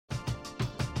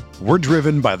We're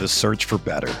driven by the search for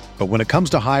better. But when it comes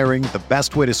to hiring, the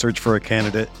best way to search for a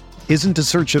candidate isn't to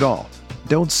search at all.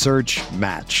 Don't search,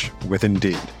 match with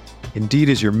Indeed. Indeed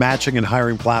is your matching and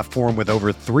hiring platform with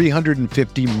over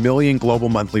 350 million global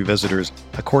monthly visitors,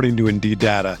 according to Indeed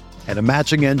data, and a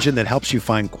matching engine that helps you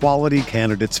find quality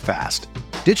candidates fast.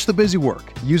 Ditch the busy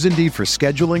work. Use Indeed for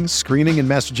scheduling, screening, and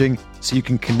messaging so you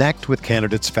can connect with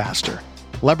candidates faster.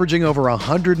 Leveraging over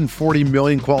 140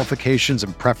 million qualifications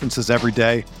and preferences every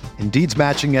day, Indeed's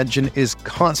matching engine is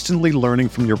constantly learning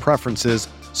from your preferences,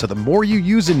 so the more you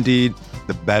use Indeed,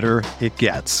 the better it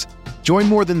gets. Join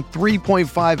more than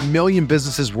 3.5 million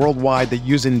businesses worldwide that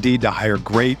use Indeed to hire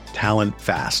great talent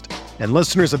fast. And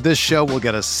listeners of this show will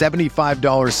get a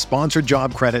 $75 sponsored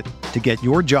job credit to get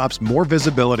your jobs more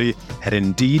visibility at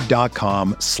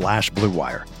Indeed.com/Blue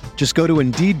Wire. Just go to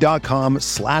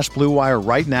Indeed.com/Blue Wire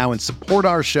right now and support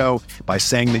our show by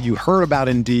saying that you heard about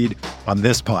Indeed on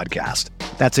this podcast.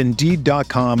 That's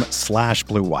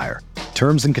Indeed.com/Blue Wire.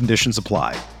 Terms and conditions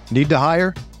apply. Need to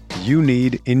hire? You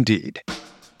need Indeed.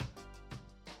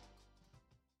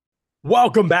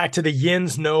 Welcome back to the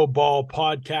Yins No Ball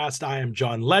podcast. I am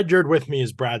John Ledyard. With me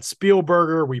is Brad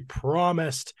Spielberger. We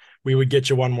promised we would get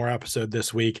you one more episode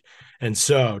this week. And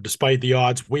so, despite the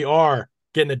odds, we are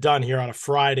getting it done here on a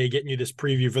Friday, getting you this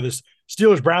preview for this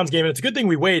Steelers-Browns game. And it's a good thing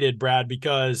we waited, Brad,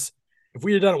 because if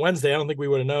we had done it Wednesday, I don't think we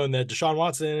would have known that Deshaun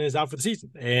Watson is out for the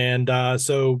season. And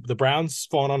so the Browns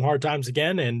falling on hard times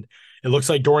again. And it looks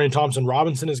like Dorian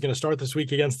Thompson-Robinson is going to start this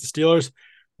week against the Steelers.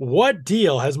 What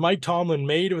deal has Mike Tomlin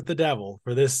made with the devil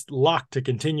for this luck to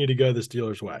continue to go the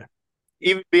Steelers' way?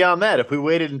 Even beyond that, if we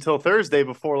waited until Thursday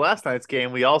before last night's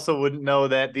game, we also wouldn't know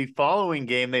that the following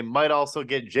game, they might also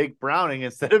get Jake Browning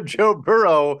instead of Joe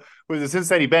Burrow with the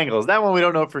Cincinnati Bengals. That one we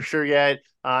don't know for sure yet.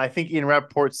 I think Ian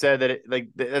Rappaport said that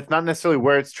that's not necessarily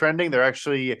where it's trending. They're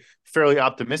actually fairly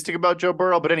optimistic about Joe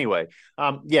Burrow. But anyway,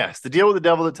 yes, the deal with the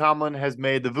devil that Tomlin has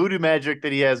made, the voodoo magic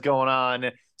that he has going on,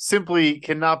 simply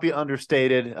cannot be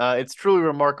understated. It's truly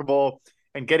remarkable.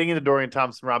 And getting into Dorian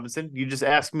Thompson-Robinson, you just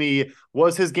asked me,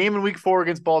 was his game in week 4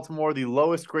 against Baltimore the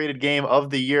lowest graded game of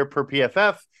the year per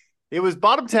PFF? It was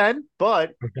bottom 10,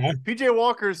 but PJ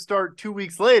Walker's start 2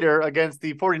 weeks later against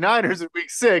the 49ers in week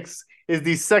 6 is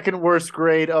the second worst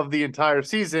grade of the entire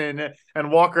season, and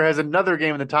Walker has another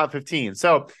game in the top 15.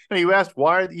 So you asked,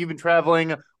 why are they even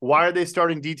traveling? Why are they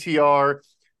starting DTR?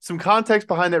 Some context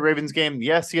behind that Ravens game.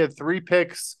 Yes, he had 3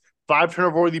 picks, 5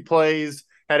 turnover-worthy plays,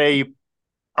 had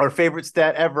our favorite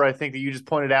stat ever, I think, that you just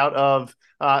pointed out, of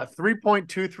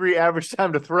 3.23 average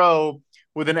time to throw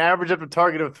with an average up to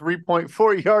target of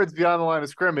 3.4 yards beyond the line of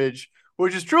scrimmage,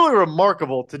 which is truly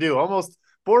remarkable to do, almost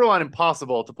borderline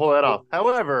impossible to pull that off.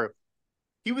 However,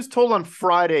 he was told on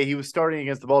Friday he was starting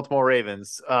against the Baltimore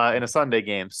Ravens in a Sunday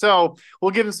game. So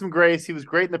we'll give him some grace. He was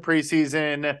great in the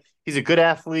preseason. He's a good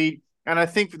athlete. And I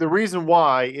think the reason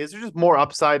why is there's just more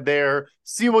upside there.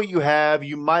 See what you have.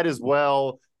 You might as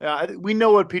well. We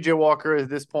know what PJ Walker is at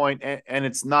this point, and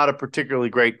it's not a particularly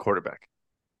great quarterback.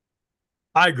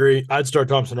 I agree. I'd start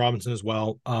Thompson-Robinson as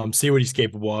well. See what he's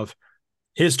capable of.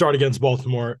 His start against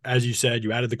Baltimore, as you said,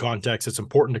 you added the context. It's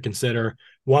important to consider.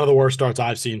 One of the worst starts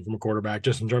I've seen from a quarterback,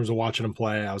 just in terms of watching him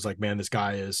play. I was like, man, this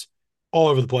guy is all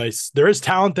over the place. There is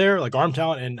talent there, like arm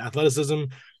talent and athleticism.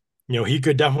 He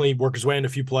could definitely work his way into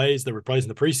a few plays. There were plays in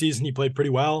the preseason. He played pretty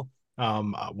well.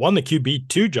 Won the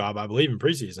QB2 job, I believe, in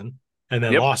preseason, and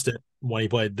then lost it when he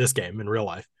played this game in real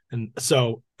life. And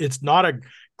so it's not a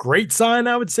great sign,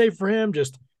 I would say, for him,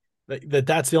 just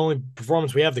that's the only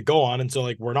performance we have to go on. And so,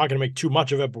 we're not going to make too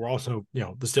much of it, but we're also, the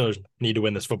Steelers need to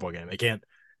win this football game. They can't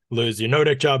lose. No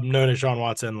Nick Chubb, no Deshaun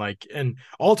Watson. And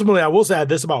ultimately, I will say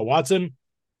this about Watson.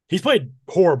 He's played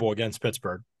horrible against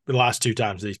Pittsburgh the last 2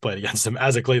 times that he's played against them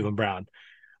as a Cleveland Brown.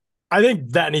 I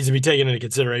think that needs to be taken into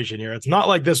consideration here. It's not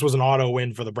like this was an auto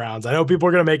win for the Browns. I know people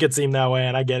are going to make it seem that way,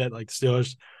 and I get it. Like the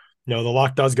Steelers, the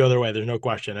luck does go their way. There's no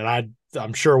question. And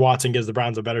I'm sure Watson gives the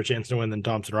Browns a better chance to win than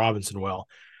Thompson-Robinson will.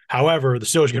 However, the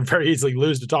Steelers can very easily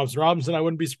lose to Thompson-Robinson. I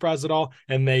wouldn't be surprised at all.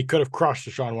 And they could have crushed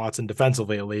Deshaun Watson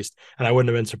defensively, at least. And I wouldn't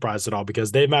have been surprised at all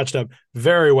because they've matched up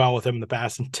very well with him in the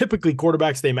past. And typically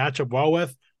quarterbacks they match up well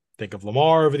with, think of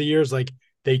Lamar over the years,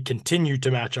 they continue to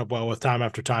match up well with time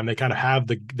after time. They kind of have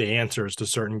the answers to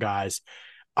certain guys.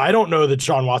 I don't know that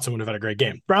Deshaun Watson would have had a great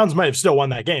game. Browns might have still won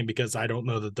that game because I don't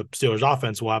know that the Steelers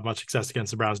offense will have much success against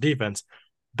the Browns defense.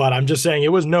 But I'm just saying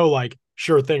it was no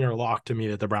sure thing or lock to me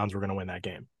that the Browns were going to win that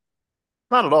game.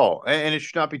 Not at all. And it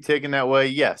should not be taken that way.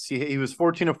 Yes, he was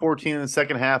 14 of 14 in the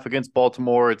second half against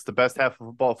Baltimore. It's the best half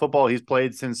of football he's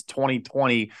played since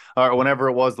 2020 or whenever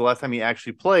it was the last time he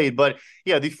actually played. But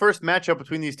yeah, the first matchup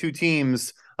between these two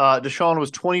teams, Deshaun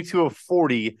was 22 of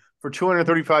 40 for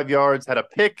 235 yards, had a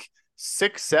pick,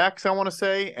 6 sacks, I want to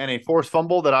say, and a forced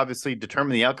fumble that obviously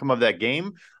determined the outcome of that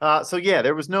game. So yeah,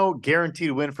 there was no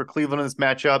guaranteed win for Cleveland in this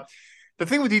matchup. The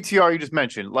thing with DTR you just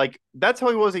mentioned, like that's how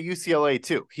he was at UCLA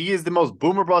too. He is the most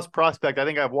boomer bust prospect I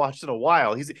think I've watched in a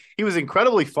while. He was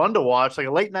incredibly fun to watch, like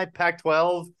a late night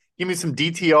Pac-12. Give me some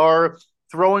DTR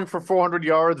throwing for 400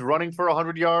 yards, running for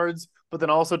 100 yards, but then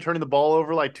also turning the ball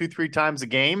over like 2-3 times a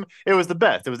game. It was the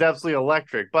best. It was absolutely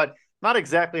electric, but not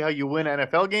exactly how you win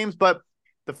NFL games. But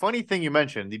the funny thing you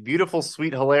mentioned, the beautiful,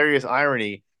 sweet, hilarious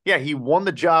irony. Yeah, he won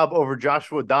the job over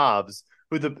Joshua Dobbs,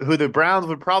 who the Browns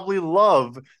would probably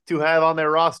love to have on their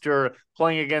roster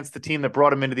playing against the team that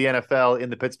brought him into the NFL in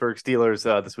the Pittsburgh Steelers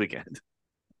this weekend.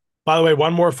 By the way,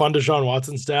 one more fun Deshaun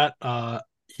Watson stat.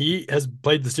 He has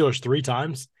played the Steelers 3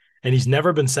 times, and he's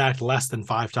never been sacked less than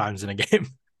 5 times in a game.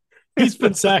 He's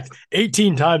been sacked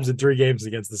 18 times in 3 games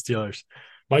against the Steelers.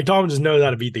 Mike Tomlin just knows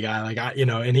how to beat the guy.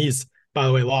 And he's, by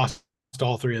the way, lost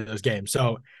all 3 of those games.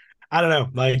 So I don't know.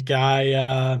 Like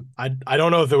I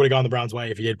don't know if it would have gone the Browns' way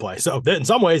if he did play. So in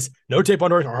some ways, no tape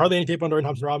on Dorian, or hardly any tape on Dorian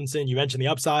Thompson-Robinson. You mentioned the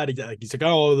upside. He's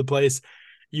gone all over the place.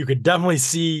 You could definitely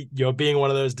see, being one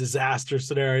of those disaster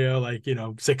scenario,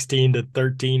 16 to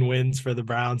 13 wins for the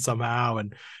Browns somehow,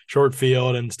 and short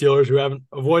field, and Steelers who haven't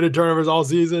avoided turnovers all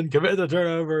season commit the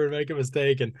turnover and make a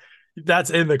mistake. And that's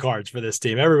in the cards for this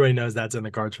team. Everybody knows that's in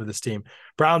the cards for this team.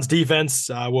 Browns defense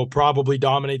will probably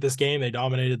dominate this game. They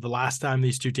dominated the last time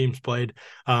these two teams played.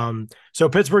 So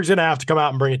Pittsburgh's going to have to come out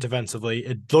and bring it defensively.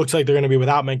 It looks like they're going to be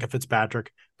without Minkah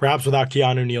Fitzpatrick, perhaps without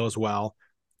Keanu Neal as well.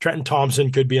 Trenton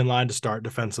Thompson could be in line to start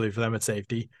defensively for them at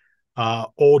safety.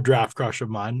 Old draft crush of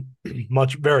mine,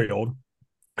 very old.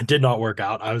 It did not work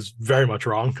out. I was very much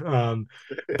wrong.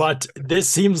 But this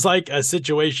seems like a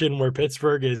situation where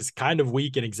Pittsburgh is kind of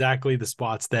weak in exactly the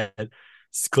spots that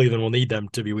Cleveland will need them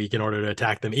to be weak in order to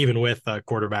attack them, even with a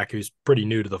quarterback who's pretty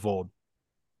new to the fold.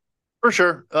 For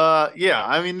sure. Yeah,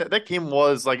 I mean, that game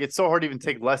was it's so hard to even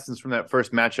take lessons from that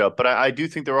first matchup, but I do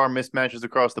think there are mismatches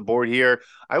across the board here.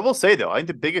 I will say, though, I think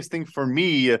the biggest thing for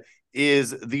me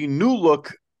is the new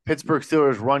look Pittsburgh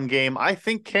Steelers run game. I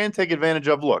think can take advantage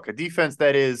of, a defense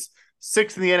that is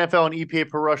 6th in the NFL in EPA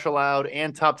per rush allowed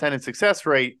and top 10 in success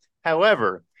rate.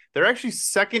 However, they're actually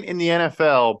 2nd in the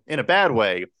NFL in a bad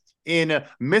way in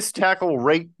missed tackle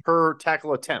rate per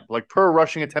tackle attempt, per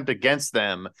rushing attempt against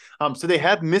them. So they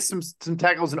have missed some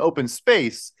tackles in open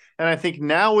space. And I think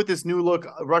now with this new look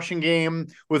rushing game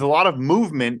with a lot of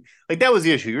movement, that was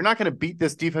the issue. You're not going to beat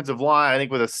this defensive line, I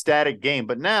think, with a static game.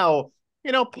 But now,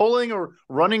 pulling or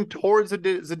running towards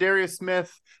Zadarius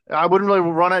Smith, I wouldn't really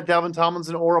run at Dalvin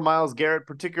Tomlinson or Myles Garrett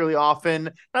particularly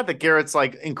often. Not that Garrett's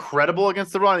incredible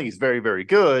against the run. I think he's very, very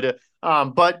good.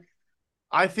 But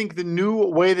I think the new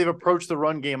way they've approached the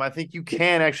run game, I think you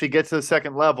can actually get to the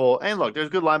second level. And look, there's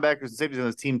good linebackers and safeties on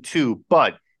this team too,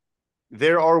 but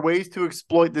there are ways to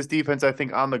exploit this defense, I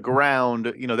think, on the ground,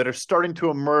 that are starting to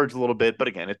emerge a little bit. But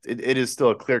again, it is still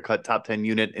a clear-cut top 10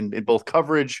 unit in both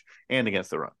coverage and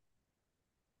against the run.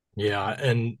 Yeah,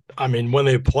 and I mean, when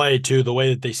they play too, the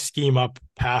way that they scheme up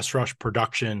pass rush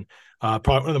production,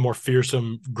 probably one of the more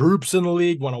fearsome groups in the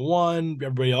league, 101.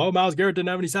 Everybody, Myles Garrett didn't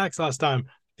have any sacks last time.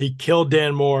 He killed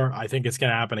Dan Moore. I think it's going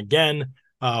to happen again.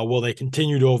 Will they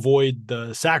continue to avoid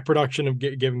the sack production of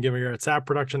giving Garrett sack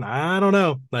production? I don't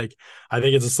know. I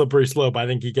think it's a slippery slope. I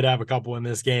think he could have a couple in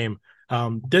this game.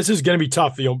 This is going to be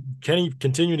tough. Can he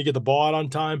continue to get the ball out on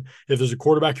time? If there's a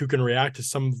quarterback who can react to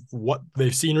some of what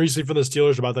they've seen recently from the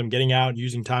Steelers about them getting out and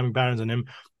using timing patterns and him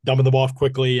dumping the ball off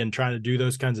quickly and trying to do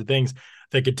those kinds of things,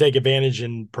 they could take advantage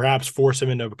and perhaps force him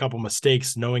into a couple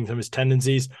mistakes, knowing some of his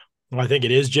tendencies. I think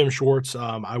it is Jim Schwartz.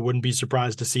 I wouldn't be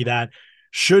surprised to see that.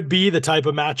 Should be the type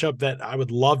of matchup that I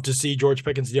would love to see George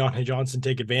Pickens, Deontay Johnson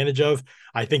take advantage of.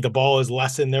 I think the ball is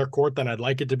less in their court than I'd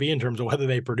like it to be in terms of whether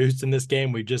they produced in this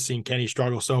game. We've just seen Kenny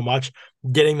struggle so much,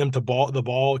 getting them to the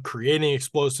ball, creating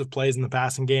explosive plays in the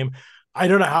passing game. I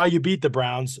don't know how you beat the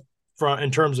Browns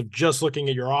in terms of just looking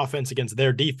at your offense against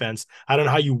their defense. I don't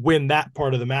know how you win that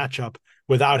part of the matchup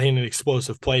without hitting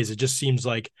explosive plays. It just seems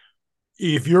like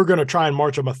if you're going to try and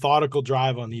march a methodical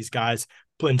drive on these guys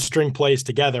and string plays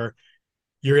together,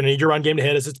 you're going to need your run game to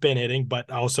hit as it's been hitting,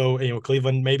 but also,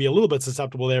 Cleveland may be a little bit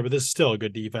susceptible there, but this is still a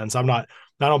good defense. I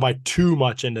don't buy too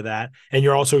much into that. And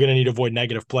you're also going to need to avoid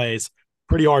negative plays.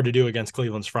 Pretty hard to do against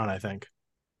Cleveland's front, I think.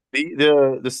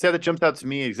 The stat that jumps out to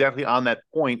me exactly on that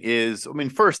point is, I mean,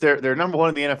 first they're number one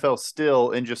in the NFL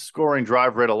still in just scoring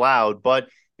drive rate allowed, but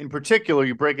in particular,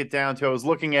 you break it down to I was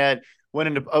looking at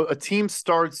when a team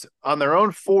starts on their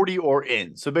own 40 or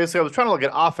in. So basically, I was trying to look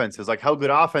at offenses, like how good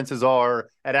offenses are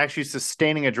at actually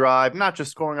sustaining a drive, not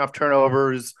just scoring off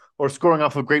turnovers or scoring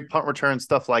off of great punt returns,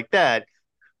 stuff like that.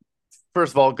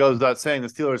 First of all, it goes without saying the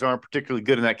Steelers aren't particularly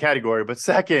good in that category. But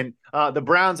second, the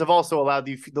Browns have also allowed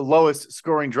the lowest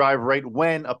scoring drive rate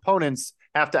when opponents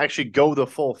have to actually go the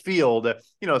full field.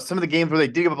 You know, some of the games where they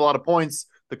did give up a lot of points,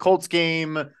 the Colts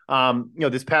game,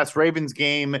 this past Ravens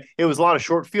game, it was a lot of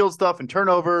short field stuff and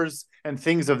turnovers and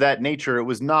things of that nature. It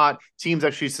was not teams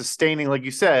actually sustaining, like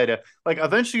you said. Like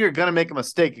eventually you're going to make a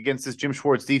mistake against this Jim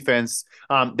Schwartz defense.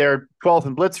 They're 12th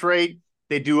in blitz rate.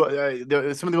 They do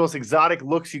some of the most exotic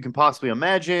looks you can possibly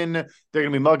imagine. They're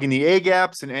going to be mugging the A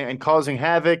gaps and causing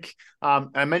havoc.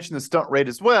 I mentioned the stunt rate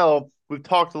as well. We've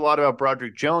talked a lot about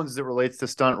Broderick Jones as it relates to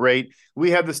stunt rate.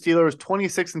 We have the Steelers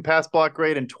 26th in pass block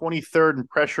rate and 23rd in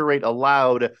pressure rate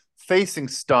allowed facing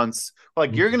stunts.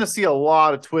 Like you're going to see a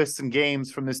lot of twists and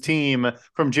games from this team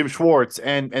from Jim Schwartz,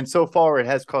 and so far it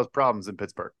has caused problems in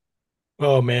Pittsburgh.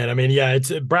 Oh man, I mean, yeah,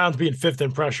 it's Browns being fifth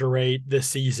in pressure rate this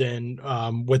season.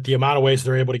 With the amount of ways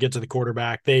they're able to get to the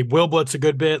quarterback, they will blitz a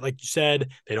good bit, like you said.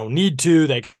 They don't need to.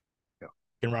 They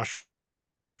can rush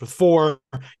with four.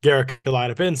 Garrett can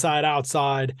line up inside,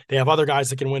 outside. They have other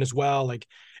guys that can win as well. Like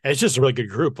it's just a really good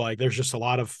group. Like there's just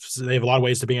they have a lot of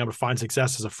ways to being able to find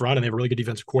success as a front, and they have really good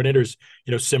defensive coordinators.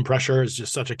 You know, Sim Pressure is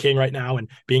just such a king right now, and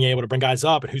being able to bring guys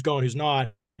up and who's going, who's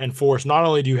not. And force, not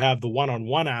only do you have the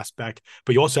one-on-one aspect,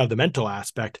 but you also have the mental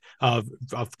aspect of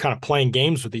kind of playing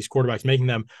games with these quarterbacks, making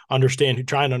them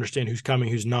trying to understand who's coming,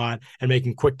 who's not, and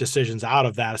making quick decisions out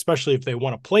of that, especially if they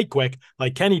want to play quick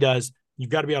like Kenny does. You've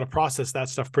got to be able to process that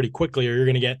stuff pretty quickly, or you're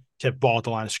going to get tipped ball at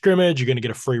the line of scrimmage. You're going to get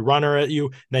a free runner at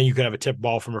you. Then you could have a tip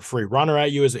ball from a free runner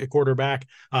at you as a quarterback.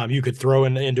 You could throw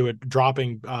into a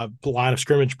dropping line of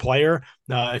scrimmage player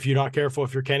if you're not careful,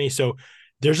 if you're Kenny. So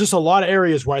there's just a lot of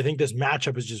areas where I think this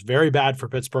matchup is just very bad for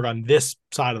Pittsburgh on this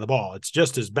side of the ball. It's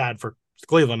just as bad for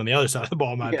Cleveland on the other side of the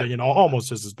ball, in my opinion, almost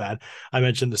just as bad. I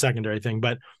mentioned the secondary thing,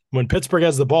 but when Pittsburgh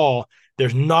has the ball,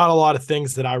 there's not a lot of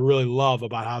things that I really love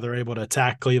about how they're able to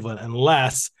attack Cleveland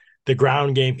unless the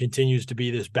ground game continues to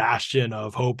be this bastion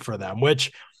of hope for them,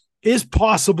 which is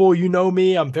possible. You know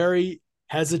me, I'm very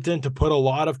hesitant to put a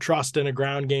lot of trust in a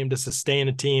ground game to sustain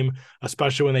a team,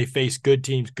 especially when they face good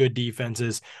teams, good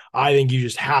defenses. I think you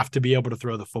just have to be able to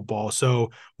throw the football.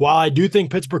 So while I do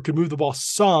think Pittsburgh could move the ball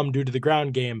some due to the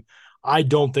ground game, I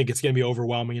don't think it's going to be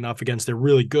overwhelming enough against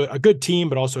a good team,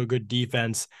 but also a good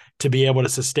defense to be able to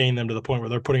sustain them to the point where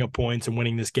they're putting up points and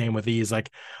winning this game with ease. Like,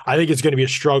 I think it's going to be a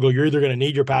struggle. You're either going to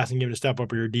need your passing game to step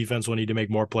up, or your defense will need to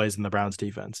make more plays than the Browns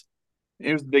defense.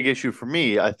 Here's the big issue for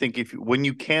me. I think when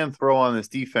you can throw on this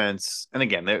defense, and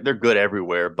again, they're good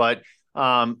everywhere, but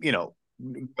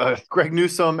Greg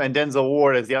Newsome and Denzel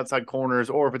Ward as the outside corners,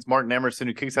 or if it's Martin Emerson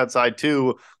who kicks outside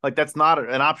too, like that's not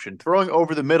an option. Throwing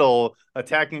over the middle,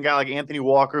 attacking a guy like Anthony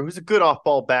Walker, who's a good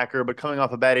off-ball backer, but coming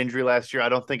off a bad injury last year, I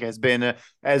don't think has been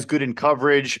as good in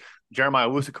coverage. Jeremiah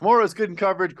Owusu-Koramoah is good in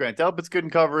coverage. Grant Delpit's good in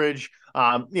coverage.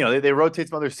 They rotate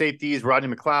some other safeties.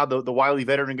 Rodney McLeod, the wily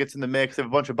veteran, gets in the mix. They have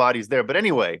a bunch of bodies there. But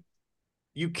anyway,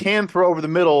 you can throw over the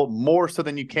middle more so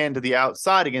than you can to the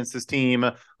outside against this team.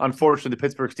 Unfortunately, the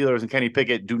Pittsburgh Steelers and Kenny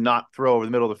Pickett do not throw over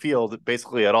the middle of the field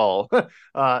basically at all.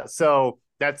 So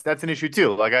that's an issue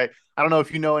too. Like I don't know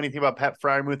if you know anything about Pat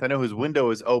Freiermuth. I know his window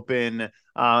is open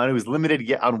and it was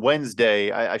limited on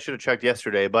Wednesday. I should have checked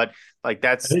yesterday, but like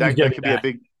that could be a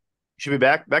big. Should be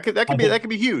back. That could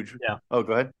be huge. Yeah. Oh,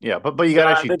 go ahead. Yeah, but you got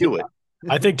to actually do it.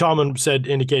 I think Tomlin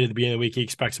indicated at the beginning of the week he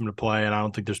expects him to play, and I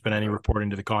don't think there's been any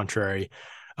reporting to the contrary.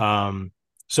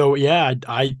 So yeah,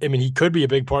 I mean he could be a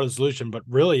big part of the solution, but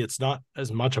really it's not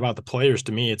as much about the players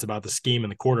to me. It's about the scheme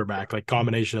and the quarterback. Like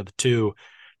combination of the two.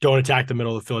 Don't attack the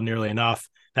middle of the field nearly enough.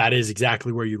 That is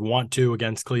exactly where you'd want to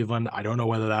against Cleveland. I don't know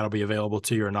whether that'll be available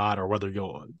to you or not, or whether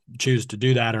you'll choose to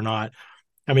do that or not.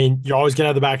 I mean, you're always going to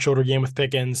have the back shoulder game with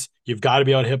Pickens. You've got to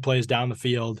be able to hit plays down the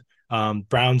field.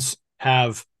 Browns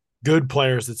have good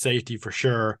players at safety for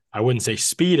sure. I wouldn't say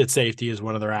speed at safety is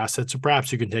one of their assets, so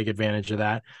perhaps you can take advantage of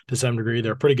that to some degree.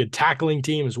 They're a pretty good tackling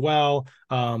team as well.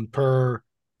 Per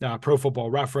Pro Football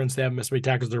Reference, they haven't missed many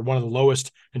tackles. They're one of the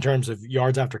lowest in terms of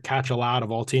yards after catch allowed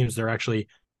of all teams. They're actually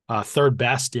third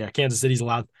best. Yeah, Kansas City's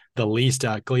allowed the least.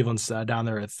 Cleveland's down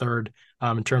there at third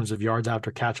in terms of yards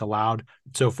after catch allowed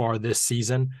so far this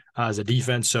season as a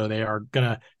defense. So they are going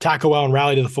to tackle well and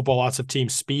rally to the football. Lots of team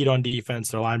speed on defense.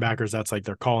 Their linebackers, that's like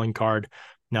their calling card.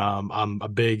 I'm a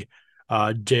big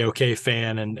JOK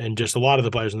fan and just a lot of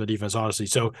the players on the defense, honestly.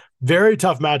 So very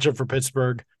tough matchup for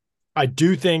Pittsburgh. I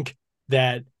do think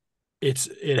that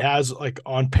it has, like,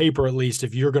 on paper at least,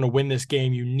 if you're going to win this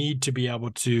game, you need to be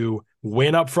able to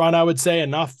win up front, I would say,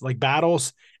 enough like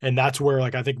battles. And that's where,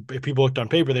 like, I think if people looked on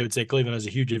paper, they would say Cleveland has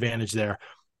a huge advantage there.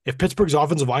 If Pittsburgh's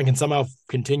offensive line can somehow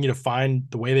continue to find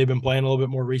the way they've been playing a little bit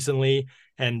more recently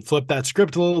and flip that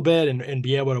script a little bit and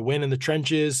be able to win in the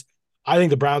trenches, I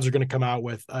think the Browns are going to come out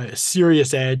with a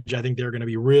serious edge. I think they're going to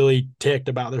be really ticked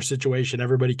about their situation,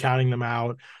 everybody counting them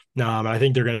out. And I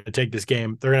think they're going to take this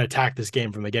game. They're going to attack this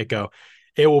game from the get-go.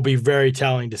 It will be very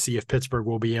telling to see if Pittsburgh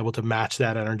will be able to match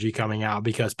that energy coming out,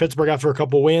 because Pittsburgh, after a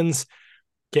couple wins,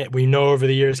 we know over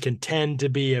the years can tend to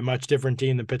be a much different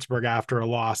team than Pittsburgh after a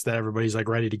loss that everybody's like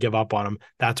ready to give up on them.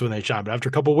 That's when they shine. But after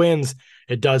a couple wins,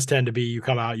 it does tend to be you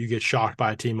come out, you get shocked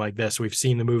by a team like this. We've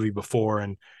seen the movie before,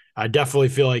 and I definitely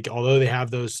feel like although they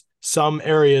have some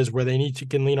areas where they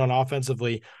can lean on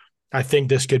offensively, I think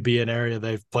this could be an area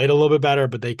they've played a little bit better,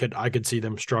 but I could see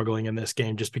them struggling in this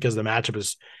game just because the matchup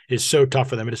is so tough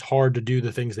for them. It is hard to do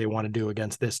the things they want to do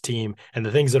against this team, and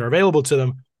the things that are available to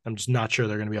them, I'm just not sure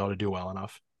they're going to be able to do well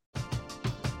enough.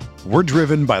 We're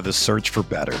driven by the search for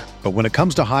better, but when it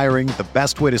comes to hiring, the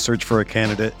best way to search for a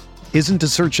candidate isn't to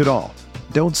search at all.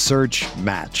 Don't search,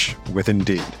 match with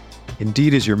Indeed.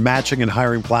 Indeed is your matching and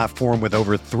hiring platform with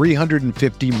over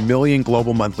 350 million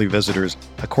global monthly visitors,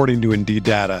 according to Indeed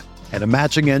data, and a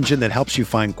matching engine that helps you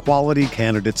find quality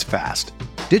candidates fast.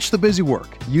 Ditch the busy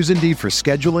work. Use Indeed for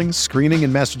scheduling, screening,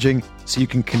 and messaging so you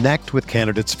can connect with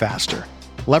candidates faster.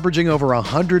 Leveraging over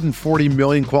 140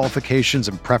 million qualifications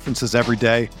and preferences every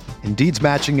day, Indeed's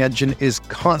matching engine is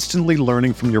constantly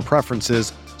learning from your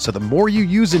preferences, so the more you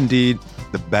use Indeed,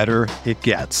 the better it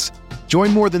gets.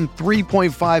 Join more than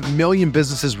 3.5 million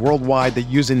businesses worldwide that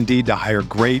use Indeed to hire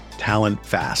great talent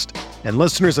fast. And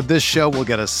listeners of this show will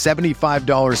get a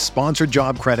 $75 sponsored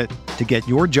job credit to get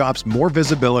your jobs more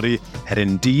visibility at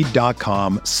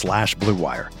Indeed.com/Blue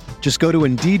Wire. Just go to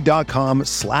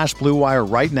Indeed.com/Blue Wire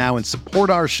right now and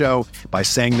support our show by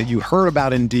saying that you heard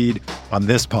about Indeed on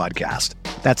this podcast.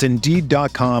 That's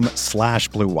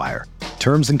Indeed.com/Blue Wire.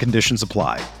 Terms and conditions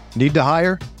apply. Need to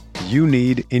hire? You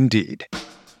need Indeed.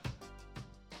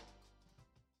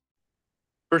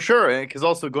 For sure, because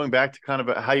also going back to kind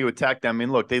of how you attack them. I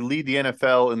mean, look, they lead the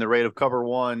NFL in the rate of cover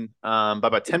one by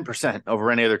about 10%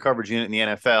 over any other coverage unit in the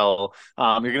NFL.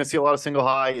 You're going to see a lot of single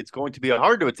high. It's going to be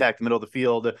hard to attack the middle of the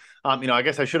field. I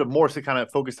guess I should have more so kind of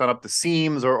focused on up the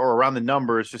seams or around the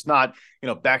numbers, just not,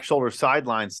 back shoulder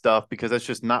sideline stuff, because that's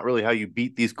just not really how you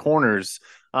beat these corners.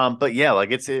 But yeah,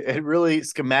 like it really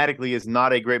schematically is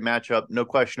not a great matchup. No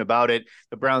question about it.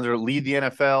 The Browns lead the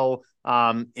NFL.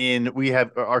 We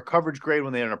have our coverage grade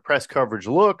when they're in a press coverage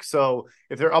look. So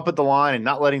if they're up at the line and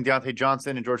not letting Deontay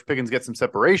Johnson and George Pickens get some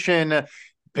separation,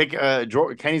 Kenny's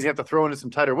gonna have to throw into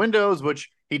some tighter windows, which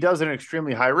he does at an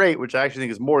extremely high rate, which I actually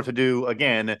think is more to do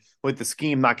again with the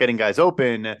scheme not getting guys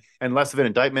open and less of an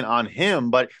indictment on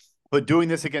him. But doing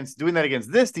that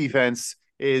against this defense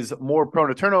is more prone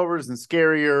to turnovers and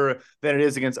scarier than it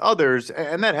is against others.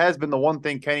 And that has been the one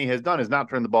thing Kenny has done, is not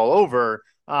turn the ball over.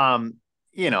 But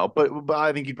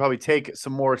I think you'd probably take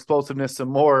some more explosiveness, some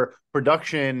more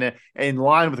production in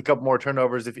line with a couple more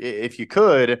turnovers if you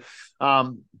could.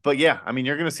 But yeah, I mean,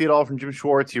 you're going to see it all from Jim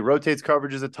Schwartz. He rotates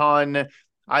coverages a ton.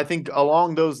 I think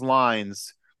along those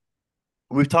lines,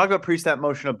 we've talked about pre-snap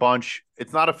motion a bunch.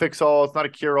 It's not a fix-all. It's not a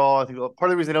cure-all. I think part of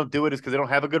the reason they don't do it is because they don't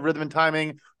have a good rhythm and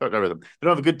timing. They don't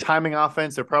have a good timing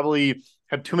offense. They probably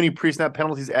have too many pre-snap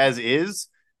penalties as is.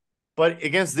 But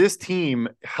against this team,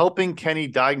 helping Kenny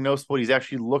diagnose what he's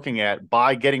actually looking at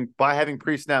by having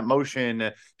pre-snap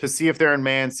motion to see if they're in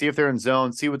man, see if they're in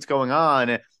zone, see what's going on,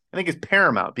 I think is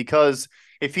paramount. Because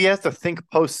if he has to think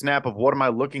post-snap of what am I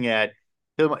looking at,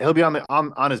 he'll be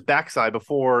on his backside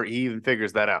before he even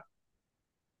figures that out.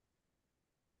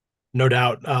 No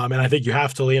doubt. And I think you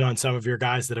have to lean on some of your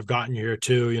guys that have gotten you here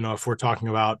too. If we're talking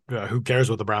about who cares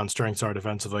what the Browns' strengths are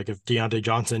defensively, like if Deontay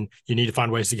Johnson, you need to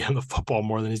find ways to get him the football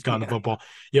more than he's gotten the football.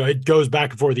 It goes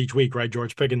back and forth each week, right?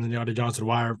 George Pickens and Deontay Johnson,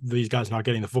 why are these guys not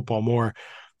getting the football more?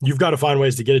 You've got to find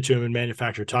ways to get it to him and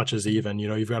manufacture touches even.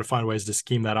 You've got to find ways to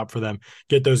scheme that up for them,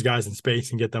 get those guys in space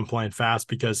and get them playing fast,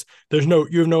 because you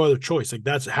have no other choice. Like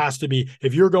that has to be,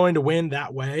 if you're going to win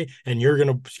that way and you're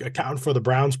going to account for the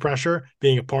Browns' pressure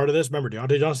being a part of this. Remember,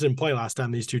 Deontay Johnson didn't play last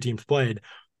time these two teams played.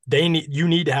 you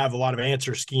need to have a lot of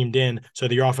answers schemed in so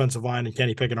that your offensive line and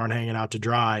Kenny Pickett aren't hanging out to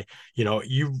dry.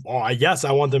 Yes,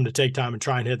 I want them to take time and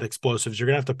try and hit the explosives. You're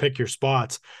going to have to pick your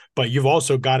spots, but you've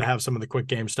also got to have some of the quick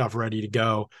game stuff ready to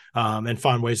go and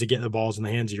find ways to get the balls in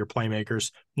the hands of your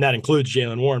playmakers. And that includes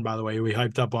Jaylen Warren, by the way, who we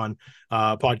hyped up on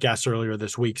podcasts earlier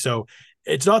this week. So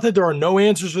it's not that there are no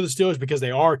answers for the Steelers because they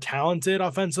are talented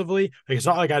offensively. Like, it's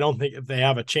not like I don't think if they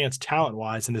have a chance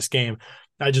talent-wise in this game.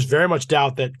 I just very much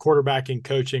doubt that quarterback and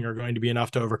coaching are going to be enough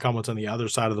to overcome what's on the other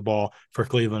side of the ball for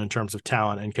Cleveland in terms of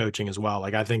talent and coaching as well.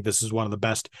 Like, I think this is one of the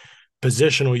best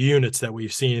positional units that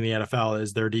we've seen in the NFL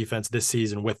is their defense this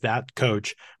season with that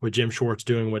coach, with Jim Schwartz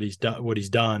doing what he's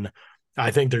done.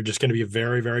 I think they're just going to be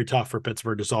very, very tough for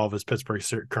Pittsburgh to solve as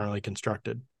Pittsburgh's currently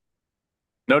constructed.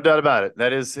 No doubt about it.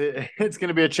 It's going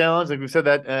to be a challenge. Like we've said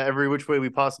that every which way we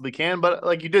possibly can. But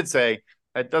like you did say,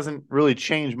 it doesn't really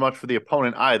change much for the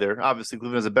opponent either. Obviously,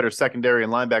 Cleveland has a better secondary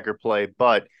and linebacker play,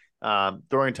 but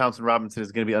Dorian Thompson-Robinson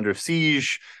is going to be under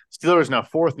siege. Steelers now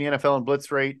 4th in the NFL in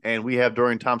blitz rate, and we have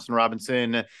Dorian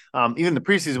Thompson-Robinson. Even the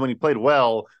preseason when he played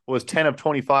well was 10 of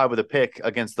 25 with a pick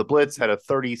against the blitz, had a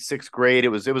 36 grade. It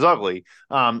was ugly.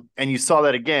 And you saw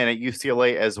that again at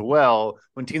UCLA as well.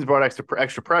 When teams brought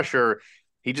extra pressure,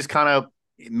 he just kind of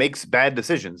makes bad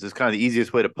decisions is kind of the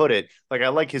easiest way to put it. Like, I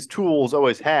like his tools,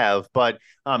 always have, but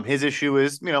his issue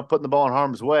is, putting the ball in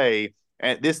harm's way.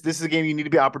 And this is a game you need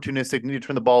to be opportunistic, you need to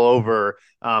turn the ball over.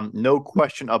 No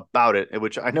question about it,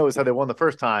 which I know is how they won the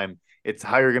first time. It's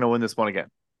how you're going to win this one again.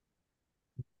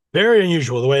 Very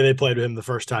unusual the way they played with him the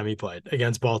first time he played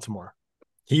against Baltimore.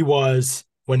 He was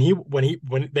when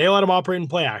they let him operate in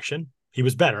play action, he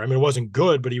was better. I mean, it wasn't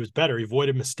good, but he was better. He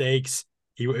avoided mistakes.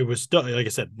 It was still, like I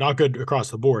said, not good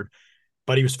across the board,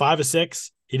 but he was 5 of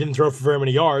 6. He didn't throw for very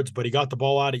many yards, but he got the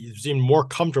ball out. He seemed more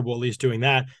comfortable at least doing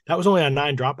that. That was only on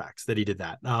 9 dropbacks that he did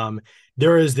that.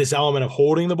 There is this element of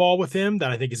holding the ball with him that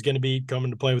I think is going to be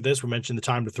coming to play with this. We mentioned the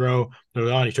time to throw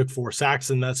early on. He took 4 sacks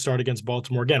in that start against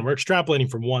Baltimore. Again, we're extrapolating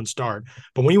from one start,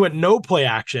 but when he went no play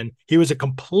action, he was a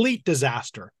complete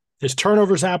disaster. His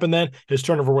turnovers happened then. His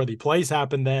turnover-worthy plays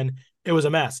happened then. It was a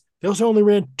mess. They also only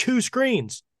ran 2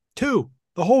 screens. 2.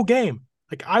 The whole game.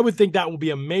 Like, I would think that will be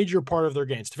a major part of their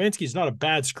game. Stefanski is not a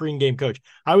bad screen game coach.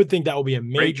 I would think that will be a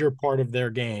major part of their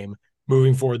game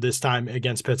moving forward this time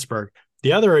against Pittsburgh.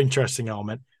 The other interesting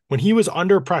element, when he was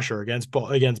under pressure against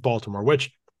Baltimore,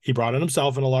 which he brought on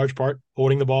himself in a large part,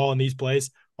 holding the ball in these plays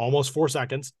almost 4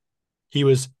 seconds, he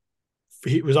was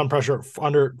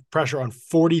under pressure on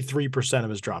 43% of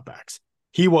his dropbacks.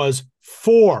 He was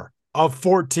 4 of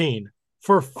 14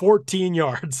 for 14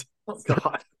 yards. Oh,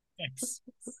 God.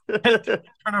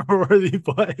 Turnover-worthy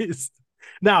plays.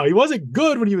 Now, he wasn't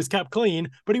good when he was kept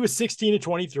clean, but he was 16 to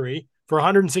 23 for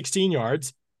 116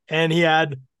 yards, and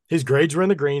his grades were in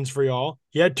the greens for y'all.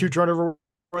 He had 2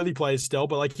 turnover-worthy plays still,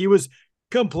 but like, he was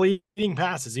completing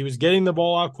passes. He was getting the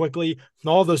ball out quickly, and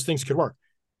all of those things could work.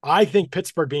 I think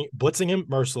Pittsburgh blitzing him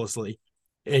mercilessly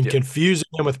and confusing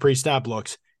him with pre-snap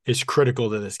looks is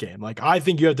critical to this game. Like, I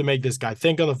think you have to make this guy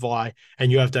think on the fly,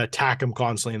 and you have to attack him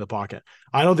constantly in the pocket.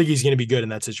 I don't think he's going to be good in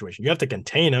that situation. You have to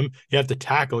contain him. You have to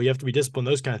tackle. You have to be disciplined,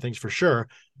 those kind of things for sure.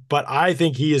 But I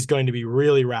think he is going to be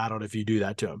really rattled if you do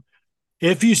that to him.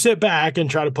 If you sit back and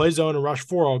try to play zone and rush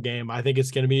 4 all game, I think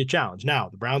it's going to be a challenge. Now,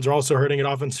 the Browns are also hurting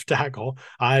at offensive tackle.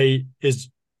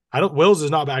 Wills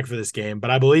is not back for this game, but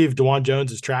I believe DeJuan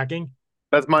Jones is tracking.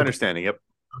 That's my understanding. Yep.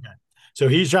 Okay. So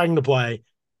he's tracking to play,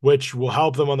 which will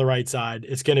help them on the right side.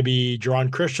 It's going to be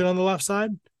Jerron Christian on the left side.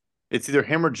 It's either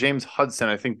him or James Hudson.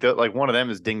 I think that one of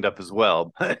them is dinged up as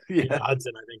well. Yeah,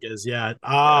 Hudson, I think is. Yeah.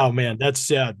 Oh man,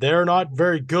 they're not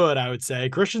very good, I would say.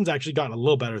 Christian's actually gotten a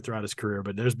little better throughout his career,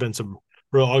 but there's been some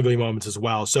real ugly moments as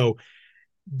well. So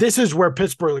this is where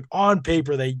Pittsburgh, like, on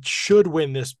paper, they should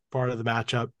win this part of the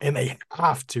matchup, and they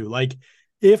have to. Like,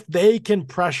 if they can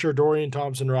pressure Dorian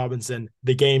Thompson-Robinson,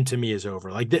 the game to me is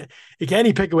over. Like,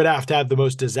 Kenny Pickett would have to have the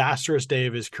most disastrous day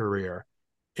of his career.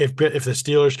 If the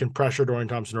Steelers can pressure Dorian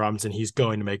Thompson-Robinson, he's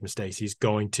going to make mistakes. He's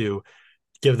going to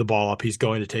give the ball up. He's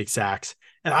going to take sacks.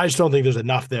 And I just don't think there's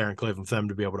enough there in Cleveland for them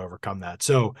to be able to overcome that.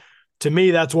 So to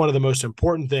me, that's one of the most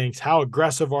important things. How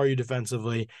aggressive are you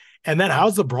defensively? And then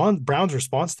how's the Browns'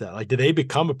 response to that? Like, do they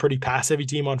become a pretty pass-heavy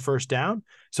team on first down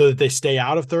so that they stay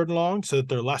out of 3rd and long, so that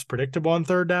they're less predictable on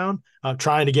 3rd down,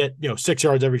 trying to get 6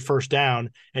 yards every first down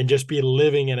and just be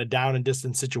living in a down and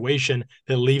distance situation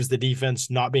that leaves the defense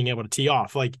not being able to tee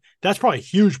off? Like, that's probably a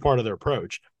huge part of their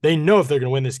approach. They know if they're going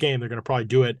to win this game, they're going to probably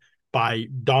do it by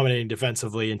dominating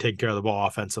defensively and taking care of the ball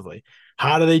offensively.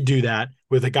 How do they do that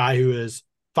with a guy who is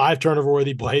 5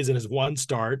 turnover-worthy plays in his 1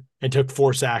 start and took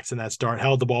 4 sacks in that start,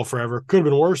 held the ball forever? Could have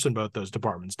been worse in both those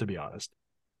departments, to be honest.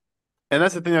 And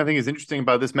that's the thing I think is interesting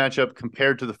about this matchup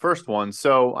compared to the first one.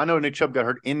 So I know Nick Chubb got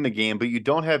hurt in the game, but you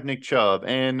don't have Nick Chubb.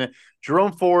 And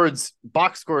Jerome Ford's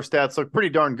box score stats look pretty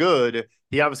darn good.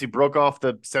 He obviously broke off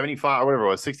the 75 or whatever it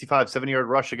was, 65, 70-yard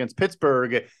rush against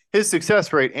Pittsburgh. His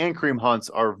success rate and Kareem Hunt's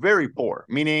are very poor,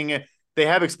 meaning they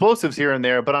have explosives here and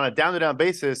there, but on a down-to-down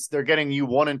basis, they're getting you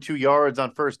 1 and 2 yards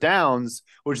on first downs,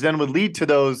 which then would lead to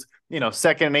those,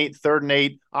 second and 8, third and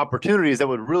 8 opportunities that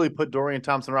would really put Dorian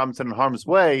Thompson-Robinson in harm's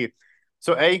way.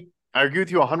 So, I agree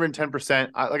with you 110%.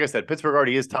 Like I said, Pittsburgh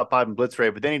already is top 5 in blitz rate,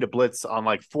 but they need to blitz on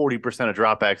like 40% of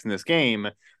dropbacks in this game.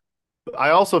 I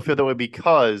also feel that way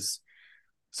because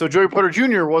Joey Porter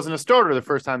Jr. wasn't a starter the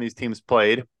first time these teams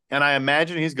played, and I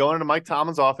imagine he's going into Mike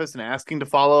Tomlin's office and asking to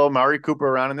follow Amari Cooper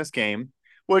around in this game,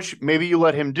 which maybe you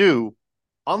let him do.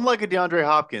 Unlike a DeAndre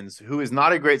Hopkins, who is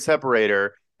not a great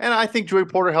separator, and I think Joey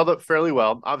Porter held up fairly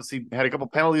well. Obviously, had a couple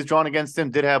penalties drawn against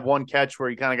him, did have one catch where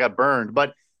he kind of got burned,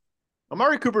 but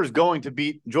Amari Cooper is going to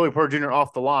beat Joey Porter Jr.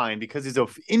 off the line because he's an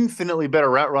infinitely better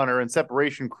route runner and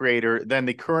separation creator than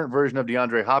the current version of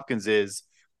DeAndre Hopkins is.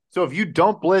 So if you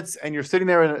don't blitz and you're sitting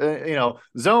there in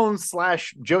zone /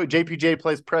 JPJ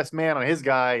plays press man on his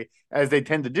guy, as they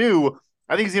tend to do,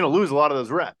 I think he's going to lose a lot of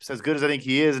those reps, as good as I think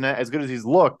he is and as good as he's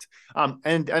looked.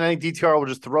 And I think DTR will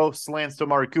just throw slants to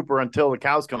Amari Cooper until the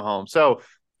cows come home. So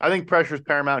I think pressure is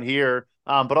paramount here.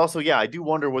 But also, yeah, I do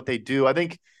wonder what they do.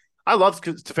 I love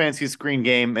Stefanski's screen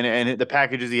game and the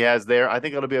packages he has there. I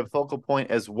think it'll be a focal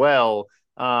point as well.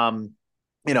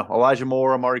 Elijah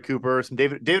Moore, Amari Cooper, some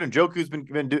David Njoku's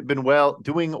been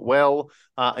doing well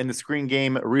in the screen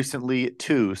game recently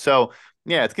too. So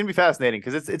yeah, it's gonna be fascinating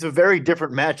because it's a very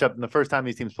different matchup than the first time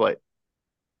these teams played.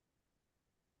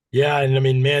 Yeah, and I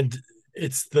mean, man,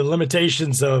 it's the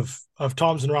limitations of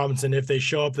Thompson Robinson. If they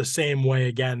show up the same way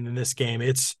again in this game,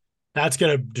 that's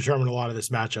going to determine a lot of this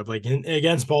matchup. Like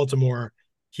against Baltimore,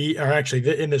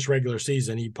 in this regular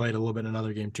season, he played a little bit in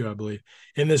another game too, I believe.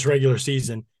 In this regular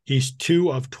season, he's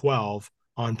 2 of 12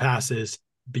 on passes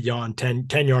beyond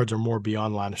 10 yards or more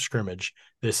beyond line of scrimmage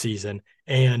this season.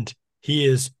 And he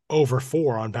is over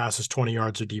 4 on passes 20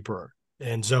 yards or deeper.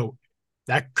 And so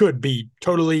that could be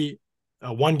totally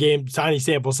a one game, tiny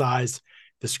sample size.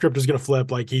 The script is going to flip.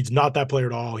 Like, he's not that player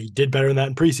at all. He did better than that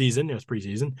in preseason. It was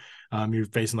preseason. You're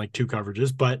facing like 2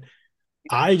 coverages, but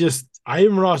I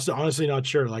am honestly not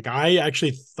sure. Like, I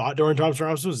actually thought Dorian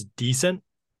Thompson-Robinson was decent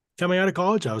coming out of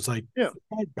college. I was like, yeah,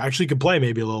 I actually could play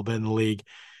maybe a little bit in the league.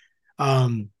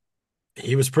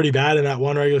 He was pretty bad in that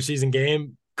one regular season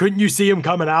game. Couldn't you see him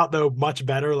coming out though much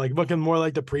better, like looking more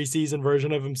like the preseason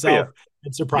version of himself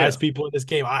and surprise people in this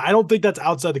game? I don't think that's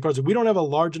outside the cards. We don't have a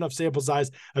large enough sample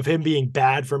size of him being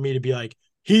bad for me to be like,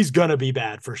 he's going to be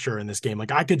bad for sure in this game.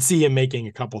 Like, I could see him making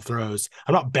a couple throws.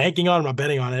 I'm not banking on it, I'm not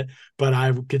betting on it, but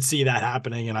I could see that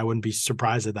happening, and I wouldn't be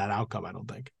surprised at that outcome, I don't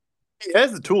think. He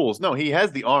has the tools. No, he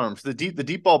has the arms. The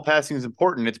deep ball passing is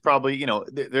important. It's probably,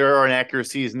 there are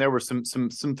inaccuracies, and there were some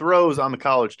throws on the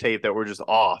college tape that were just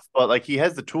off, but like, he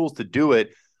has the tools to do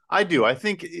it. I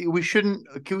think we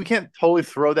can't totally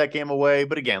throw that game away.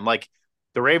 But again, like,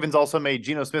 the Ravens also made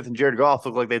Geno Smith and Jared Goff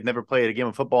look like they've never played a game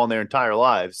of football in their entire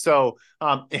lives. So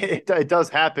it does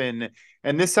happen.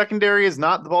 And this secondary is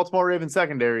not the Baltimore Ravens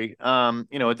secondary.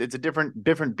 It's a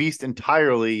different beast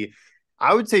entirely.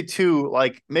 I would say too,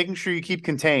 like, making sure you keep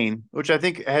contain, which I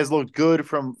think has looked good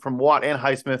from Watt and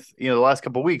Highsmith, the last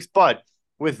couple of weeks. But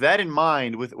with that in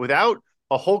mind, without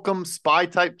a Holcomb spy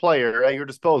type player at your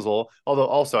disposal, although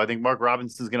also I think Mark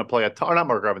Robinson is going to play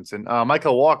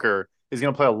Michael Walker is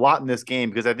going to play a lot in this game,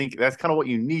 because I think that's kind of what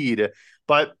you need.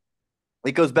 But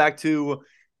it goes back to,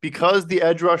 because the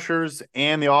edge rushers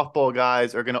and the off-ball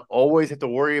guys are going to always have to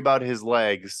worry about his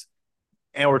legs,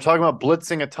 and we're talking about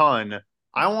blitzing a ton,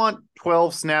 I want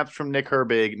 12 snaps from Nick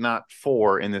Herbig, not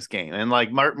 4 in this game. And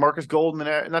like Marcus Golden,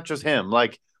 and not just him.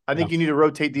 Like, I think you need to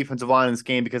rotate defensive line in this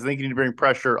game, because I think you need to bring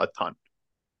pressure a ton.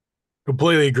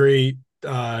 Completely agree.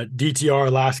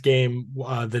 DTR last game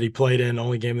that he played in,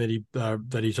 only game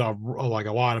that he saw like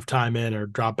a lot of time in or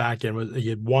dropped back in, was he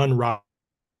had 1 route.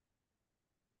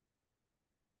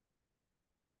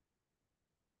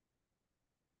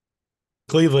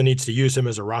 Cleveland needs to use him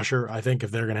as a rusher, I think, if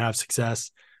they're going to have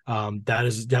success. That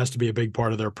has to be a big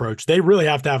part of their approach. They really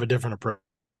have to have a different approach.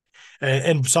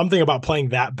 And something about playing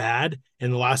that bad,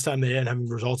 and the last time they didn't have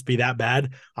results be that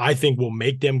bad, I think will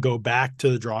make them go back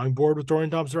to the drawing board with Dorian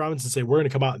Thompson-Robinson and say, we're going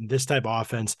to come out in this type of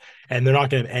offense, and they're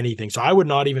not going to have anything. So I would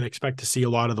not even expect to see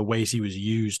a lot of the ways he was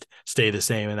used stay the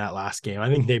same in that last game.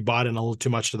 I think they bought in a little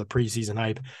too much to the preseason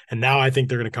hype, and now I think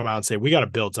they're going to come out and say, we got to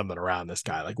build something around this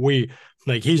guy. Like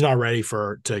he's not ready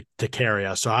to carry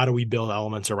us. So how do we build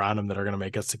elements around him that are going to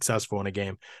make us successful in a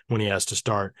game when he has to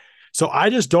start? So I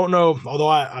just don't know. Although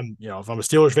I'm, if I'm a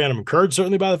Steelers fan, I'm encouraged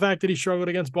certainly by the fact that he struggled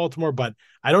against Baltimore, but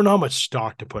I don't know how much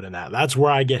stock to put in that. That's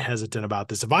where I get hesitant about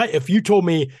this. If you told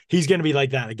me he's going to be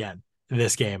like that again in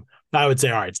this game, I would say,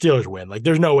 all right, Steelers win. Like,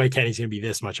 there's no way Kenny's going to be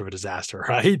this much of a disaster,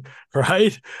 right?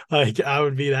 Right? Like, I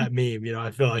would be that meme,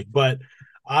 I feel like, but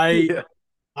Yeah.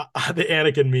 the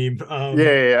Anakin meme.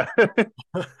 Yeah.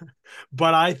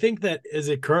 But I think that as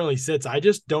it currently sits, I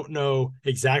just don't know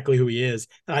exactly who he is.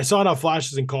 And I saw enough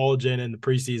flashes in college and in the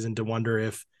preseason to wonder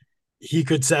if he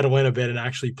could settle in a bit and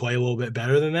actually play a little bit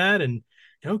better than that. And,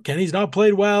 Kenny's not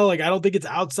played well. Like, I don't think it's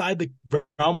outside the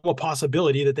realm of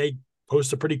possibility that they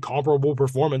post a pretty comparable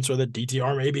performance, or that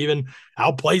DTR maybe even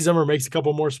outplays them or makes a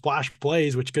couple more splash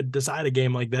plays, which could decide a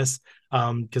game like this.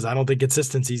 Because I don't think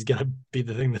consistency is going to be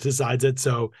the thing that decides it.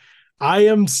 So I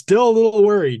am still a little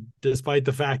worried, despite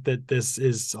the fact that this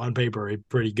is on paper a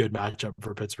pretty good matchup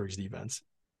for Pittsburgh's defense.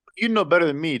 You know better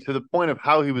than me, to the point of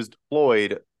how he was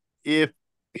deployed. If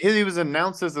he was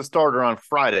announced as the starter on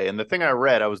Friday, and the thing I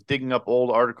read, I was digging up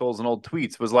old articles and old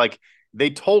tweets, was like they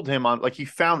told him he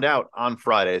found out on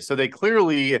Friday. So they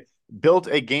clearly built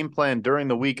a game plan during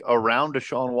the week around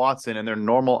Deshaun Watson and their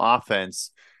normal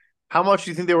offense. How much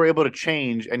do you think they were able to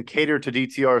change and cater to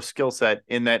DTR's skill set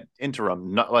in that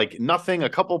interim? Not like nothing, a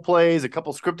couple plays, a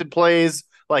couple scripted plays,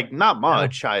 like not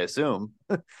much, I assume.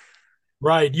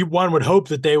 Right. One would hope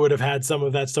that they would have had some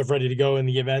of that stuff ready to go in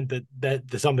the event that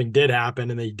something did happen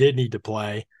and they did need to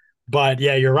play. But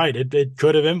yeah, you're right. It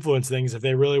could have influenced things if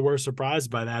they really were surprised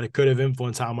by that. It could have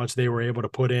influenced how much they were able to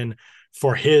put in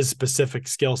for his specific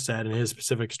skill set and his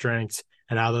specific strengths,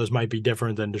 and how those might be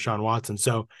different than Deshaun Watson.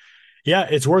 So yeah,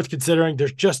 it's worth considering.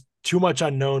 There's just too much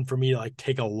unknown for me to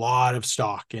take a lot of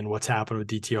stock in what's happened with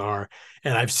DTR.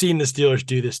 And I've seen the Steelers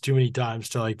do this too many times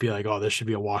to be like, oh, this should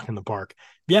be a walk in the park.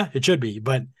 Yeah, it should be,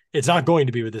 but it's not going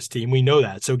to be with this team. We know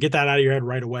that. So get that out of your head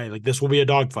right away. This will be a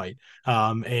dogfight.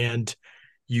 And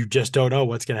you just don't know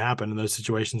what's going to happen in those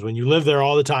situations. When you live there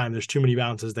all the time, there's too many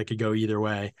bounces that could go either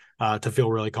way to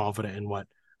feel really confident in what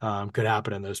could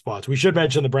happen in those spots. We should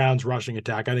mention the Browns rushing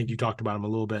attack. I think you talked about him a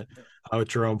little bit with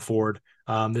Jerome Ford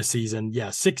this season. Yeah,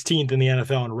 16th in the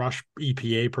NFL in rush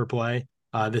EPA per play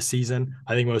this season.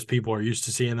 I think most people are used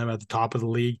to seeing them at the top of the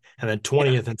league, and then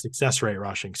 20th in success rate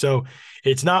rushing. So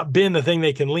it's not been the thing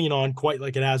they can lean on quite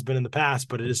like it has been in the past,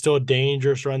 but it is still a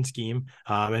dangerous run scheme.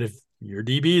 And if your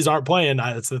DBs aren't playing,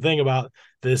 that's the thing about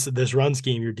this run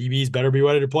scheme. Your DBs better be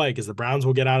ready to play, because the Browns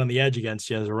will get out on the edge against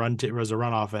you as a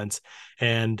run offense.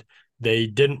 And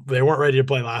they weren't ready to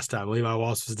play last time. Levi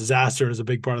Wallace was a disaster and is a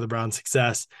big part of the Browns'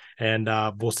 success. And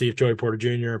we'll see if Joey Porter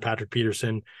Jr. and Patrick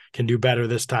Peterson can do better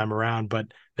this time around.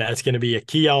 But that's going to be a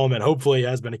key element. Hopefully, it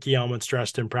has been a key element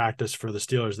stressed in practice for the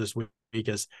Steelers this week.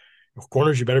 As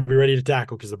corners, you better be ready to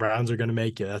tackle, because the Browns are going to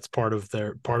make you. That's part of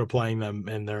playing them,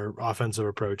 and their offensive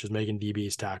approach is making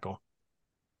DBs tackle.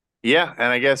 Yeah, and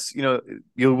I guess you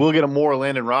will get a more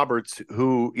Landon Roberts,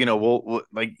 who will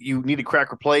you need to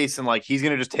crack replace, and he's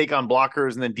going to just take on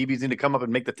blockers, and then DBs need to come up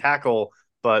and make the tackle.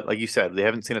 But like you said, they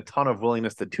haven't seen a ton of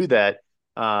willingness to do that.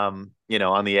 On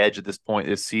the edge at this point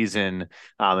this season,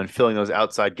 and filling those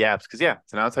outside gaps, because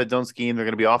it's an outside zone scheme. They're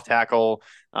going to be off tackle,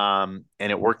 and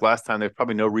it worked last time. There's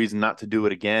probably no reason not to do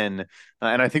it again.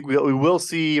 And I think we will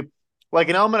see.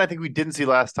 An element I think we didn't see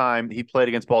last time he played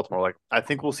against Baltimore. I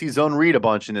think we'll see zone read a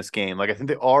bunch in this game. I think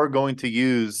they are going to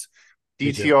use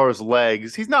DTR's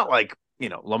legs. He's not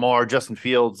Lamar, Justin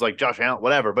Fields, Josh Allen,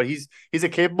 whatever, but he's a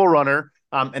capable runner.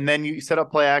 And then you set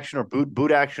up play action or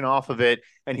boot action off of it,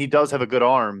 and he does have a good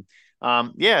arm.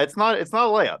 It's not a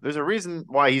layup. There's a reason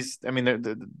why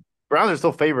the Browns are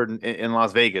still favored in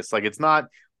Las Vegas.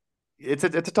 It's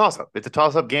a toss-up. It's a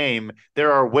toss-up game.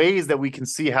 There are ways that we can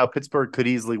see how Pittsburgh could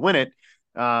easily win it,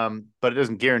 but it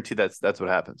doesn't guarantee that's what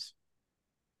happens.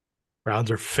 Browns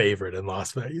are favored in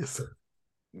Las Vegas.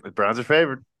 The Browns are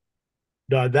favored.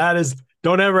 No,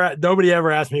 nobody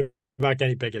ever ask me about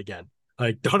Kenny Pickett again.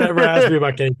 Don't ever ask me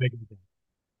about Kenny Pickett again.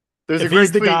 There's a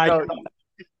great tweet.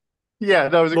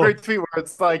 It was a great tweet where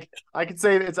it's I could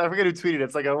say I forget who tweeted it.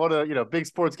 It's I want to, big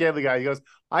sports gambling guy. He goes,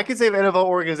 I can save NFL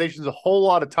organizations a whole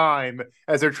lot of time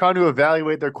as they're trying to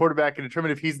evaluate their quarterback and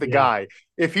determine if he's the guy.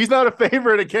 If he's not a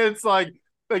favorite against that's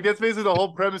basically the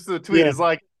whole premise of the tweet is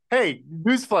hey,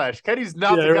 newsflash, Kenny's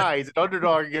not the guy. He's an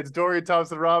underdog against Dorian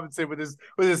Thompson-Robinson with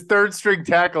his third string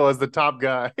tackle as the top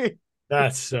guy.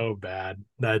 That's so bad.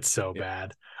 That's so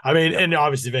bad. I mean, and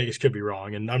obviously Vegas could be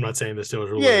wrong, and I'm not saying the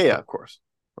Steelers are of course.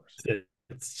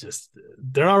 It's just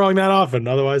they're not wrong that often.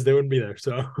 Otherwise, they wouldn't be there.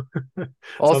 So,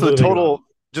 also the total,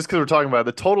 just because we're talking about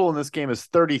it, the total in this game is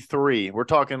 33. We're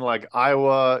talking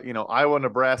Iowa,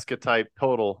 Nebraska type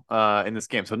total in this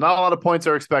game. So not a lot of points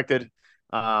are expected.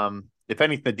 If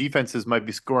anything, the defenses might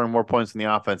be scoring more points than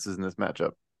the offenses in this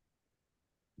matchup.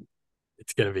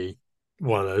 It's going to be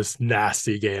one of those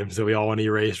nasty games that we all want to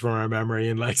erase from our memory,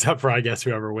 and except for, I guess,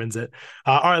 whoever wins it.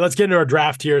 All right, let's get into our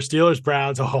draft here. Steelers,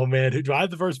 Browns. Oh, man. Do I have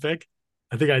the first pick?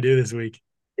 I think I do this week.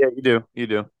 Yeah, you do. You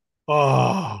do.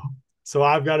 Oh, so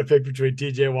I've got to pick between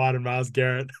TJ Watt and Myles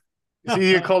Garrett. It's either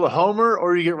you get called a homer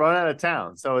or you get run out of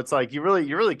town. So it's like you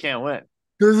really can't win.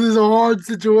 This is a hard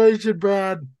situation,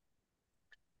 Brad.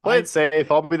 Play it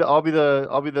safe. I'll be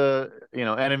the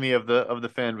enemy of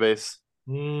the fan base.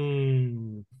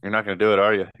 You're not going to do it,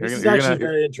 are you? This is actually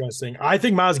very interesting. I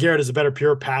think Myles Garrett is a better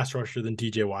pure pass rusher than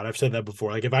TJ Watt. I've said that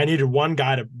before. Like, if I needed one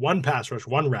pass rush,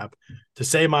 one rep to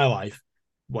save my life,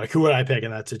 like, who would I pick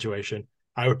in that situation?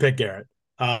 I would pick Garrett.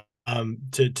 To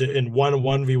in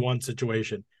 1v1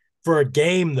 situation. For a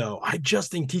game, though, I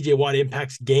just think TJ Watt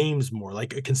impacts games more,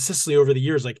 like, consistently over the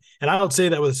years. Like, and I don't say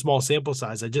that with a small sample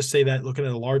size. I just say that looking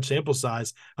at a large sample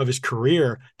size of his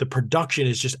career, the production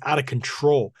is just out of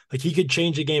control. Like, he could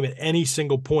change the game at any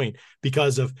single point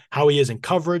because of how he is in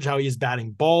coverage, how he is batting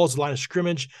balls, line of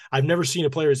scrimmage. I've never seen a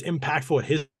player as impactful at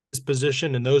his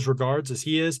position in those regards as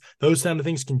he is. Those kind of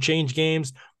things can change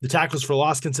games. The tackles for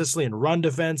loss consistently and run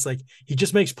defense. Like, he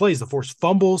just makes plays. The forced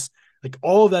fumbles. Like,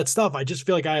 all of that stuff, I just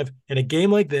feel like I have in a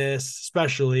game like this,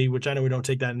 especially, which I know we don't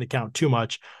take that into account too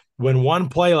much, when one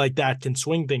play like that can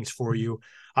swing things for you,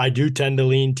 I do tend to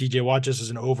lean TJ Watt just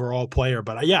as an overall player.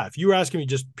 But yeah, if you were asking me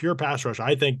just pure pass rush,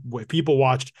 I think if people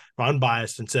watched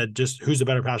unbiased and said just who's the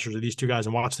better pass rusher of these two guys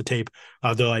and watch the tape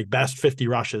of their like best 50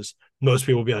 rushes, most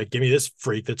people will be like, give me this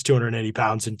freak that's 280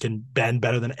 pounds and can bend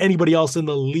better than anybody else in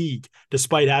the league,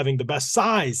 despite having the best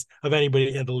size of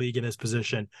anybody in the league in his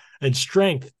position and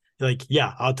strength. Like,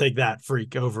 yeah, I'll take that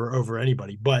freak over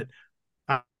anybody. But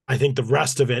I think the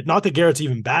rest of it, not that Garrett's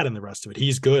even bad in the rest of it.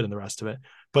 He's good in the rest of it.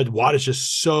 But Watt is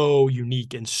just so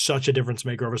unique and such a difference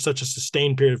maker over such a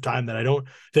sustained period of time that I don't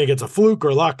think it's a fluke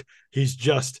or luck. He's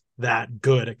just that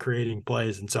good at creating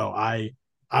plays. And so I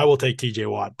will take TJ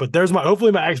Watt. But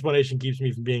hopefully my explanation keeps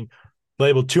me from being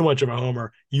labeled too much of a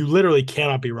homer. You literally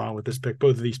cannot be wrong with this pick.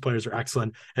 Both of these players are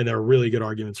excellent, and there are really good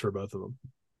arguments for both of them.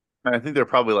 I think they're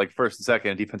probably like first and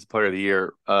second defensive player of the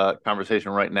year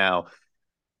conversation right now.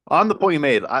 On the point you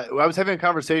made, I was having a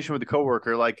conversation with a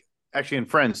coworker, like actually and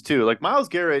friends too. Like, Myles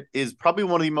Garrett is probably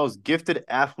one of the most gifted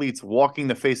athletes walking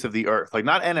the face of the earth. Like,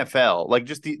 not NFL, like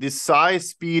just the size,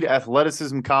 speed,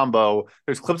 athleticism combo.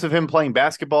 There's clips of him playing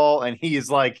basketball, and he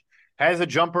is like has a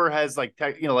jumper, has like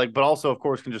but also of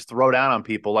course can just throw down on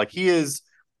people. Like, he is.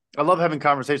 I love having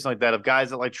conversations like that of guys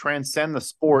that like transcend the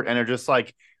sport and are just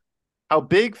like how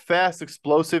big, fast,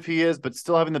 explosive he is, but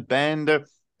still having the bend.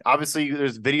 Obviously,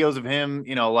 there's videos of him,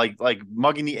 like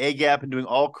mugging the A gap and doing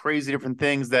all crazy different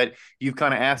things that you've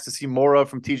kind of asked to see more of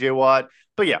from TJ Watt.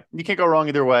 But yeah, you can't go wrong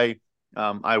either way.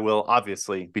 I will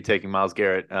obviously be taking Myles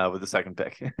Garrett with the second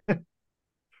pick.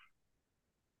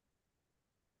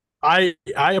 I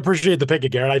appreciate the pick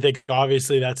of Garrett. I think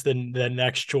obviously that's the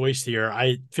next choice here.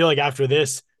 I feel like after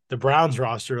this, the Browns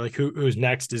roster, like who's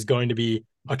next, is going to be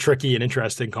a tricky and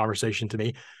interesting conversation to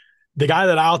me. The guy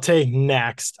that I'll take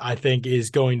next, I think, is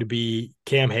going to be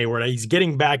Cam Hayward. He's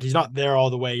getting back. He's not there all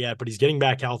the way yet, but he's getting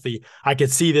back healthy. I could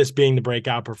see this being the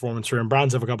breakout performance for him.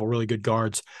 Browns have a couple really good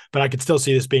guards, but I could still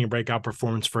see this being a breakout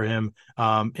performance for him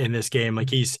in this game. Like,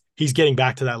 he's getting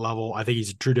back to that level. I think he's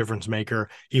a true difference maker.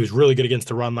 He was really good against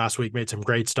the run last week, made some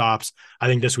great stops. I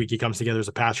think this week he comes together as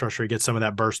a pass rusher. He gets some of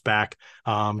that burst back,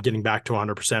 getting back to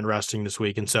 100% resting this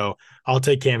week. And so I'll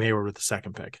take Cam Hayward with the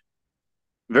second pick.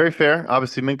 Very fair.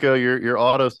 Obviously, Minka, your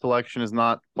auto selection is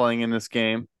not playing in this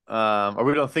game. Or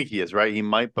we don't think he is, right? He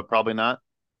might, but probably not.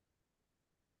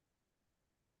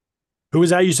 Who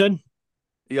was that you said?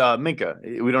 Yeah, Minka.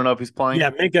 We don't know if he's playing. Yeah,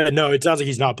 Minka. No, it sounds like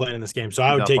he's not playing in this game. So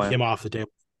I would take him off the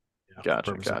table. Yeah,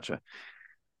 gotcha.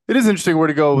 It is interesting where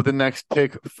to go with the next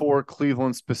pick for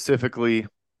Cleveland specifically.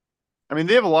 I mean,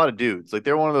 they have a lot of dudes. Like,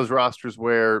 they're one of those rosters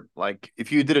where, like,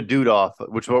 if you did a dude off,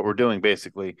 which is what we're doing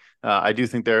basically, I do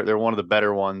think they're one of the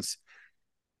better ones.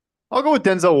 I'll go with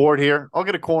Denzel Ward here. I'll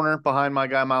get a corner behind my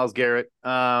guy Myles Garrett.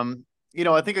 I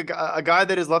think a guy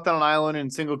that is left on an island in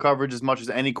single coverage as much as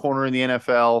any corner in the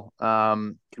NFL,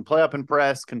 can play up and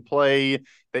press, can play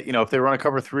that, if they run a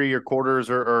cover 3 or quarters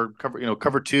or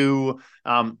cover 2,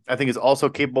 I think is also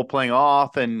capable of playing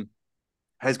off and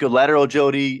has good lateral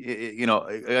agility.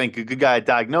 I think a good guy at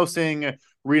diagnosing,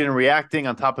 reading and reacting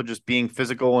on top of just being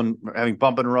physical and having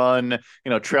bump and run,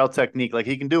 trail technique. Like,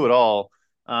 he can do it all.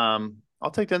 I'll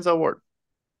take Denzel Ward.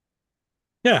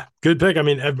 Yeah, good pick. I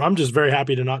mean, I'm just very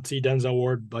happy to not see Denzel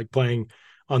Ward like playing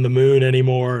on the moon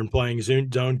anymore and playing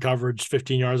zone coverage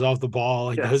 15 yards off the ball.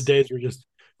 Like, those days were just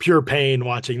pure pain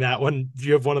watching that one.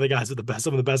 You have one of the guys with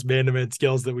some of the best man-to-man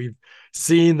skills that we've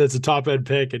seen. That's a top-end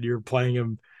pick, and you're playing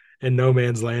him in no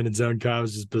man's land in zone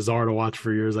coverage. It's just bizarre to watch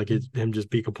for years. Like him just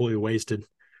be completely wasted.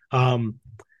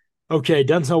 Okay,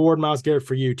 Denzel Ward, Myles Garrett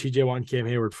for you, TJ Watt, and Cam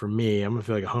Hayward for me. I'm gonna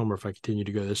feel like a homer if I continue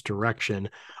to go this direction.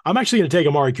 I'm actually gonna take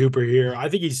Amari Cooper here. I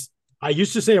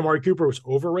used to say Amari Cooper was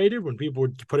overrated when people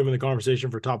would put him in the conversation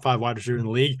for top 5 wide receiver in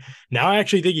the league. Now I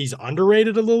actually think he's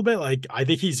underrated a little bit. Like I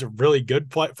think he's a really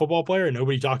good football player, and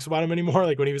nobody talks about him anymore.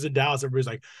 Like when he was in Dallas, everybody's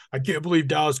like, "I can't believe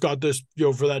Dallas got this,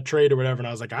 for that trade or whatever." And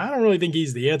I was like, I don't really think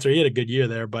he's the answer. He had a good year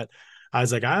there, but I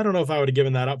was like, I don't know if I would have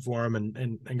given that up for him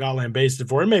and got lambasted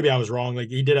for him. Maybe I was wrong. Like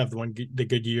he did have the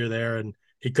good year there, and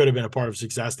he could have been a part of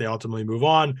success. They ultimately move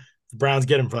on. The Browns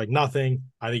get him for like nothing.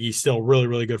 I think he's still a really,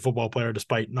 really good football player,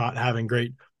 despite not having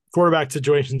great quarterback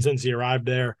situation since he arrived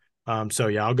there. So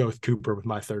yeah, I'll go with Cooper with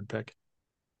my third pick.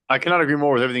 I cannot agree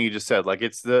more with everything you just said. Like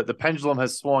it's the pendulum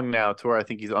has swung now to where I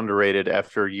think he's underrated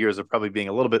after years of probably being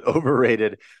a little bit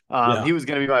overrated. He was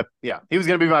going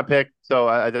to be my pick. So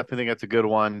I definitely think that's a good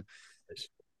one.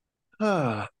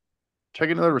 Check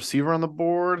another receiver on the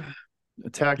board.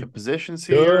 Attack the positions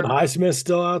here. Good. Highsmith's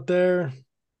still out there.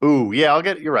 Ooh, yeah,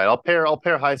 you're right. I'll pair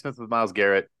Highsmith with Myles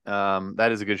Garrett.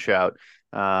 That is a good shout.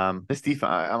 This defense,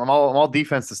 I'm all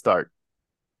defense to start.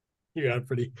 You got a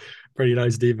pretty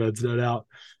nice defense, no doubt.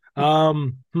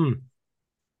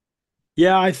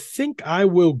 Yeah, I think I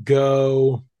will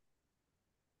go.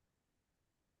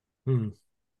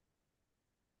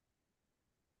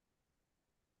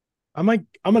 I'm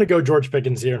gonna go George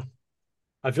Pickens here.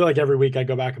 I feel like every week I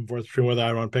go back and forth between whether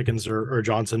I want Pickens or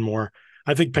Johnson more.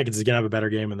 I think Pickens is gonna have a better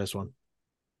game in this one.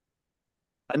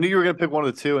 I knew you were gonna pick one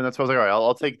of the two, and that's why I was like, all right,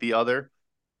 I'll take the other.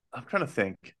 I'm trying to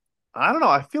think. I don't know.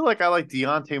 I feel like I like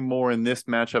Deontay more in this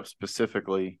matchup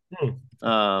specifically.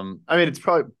 I mean, it's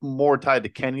probably more tied to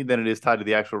Kenny than it is tied to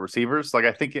the actual receivers. Like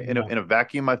I think in a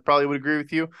vacuum, I probably would agree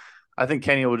with you. I think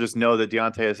Kenny will just know that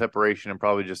Deontay has separation and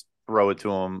probably just throw it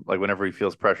to him like whenever he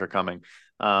feels pressure coming.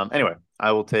 Anyway,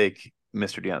 I will take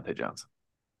Mr. Deontay Johnson.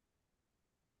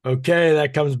 Okay,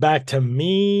 that comes back to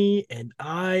me, and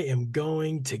I am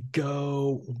going to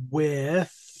go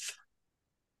with.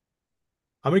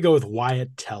 I'm going to go with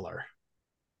Wyatt Teller.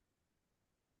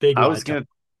 I love it.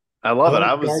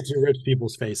 I was guards who rips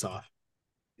people's face off.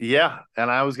 Yeah, and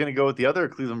I was going to go with the other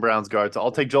Cleveland Browns guard. So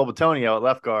I'll take Joel Bitonio at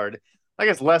left guard. I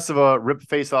guess less of a rip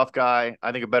face off guy.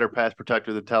 I think a better pass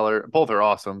protector than Teller. Both are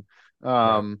awesome.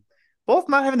 Both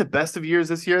not having the best of years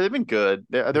this year. They've been good.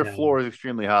 Their floor is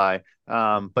extremely high.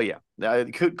 But yeah, I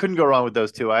couldn't go wrong with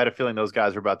those two. I had a feeling those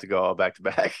guys were about to go back to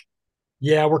back.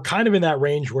 Yeah, we're kind of in that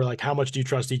range where like, how much do you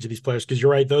trust each of these players? Because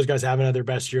you're right, those guys haven't had their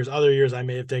best years. Other years, I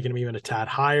may have taken them even a tad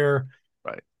higher.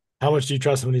 Right. How much do you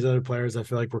trust some of these other players? I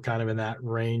feel like we're kind of in that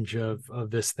range of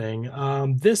this thing.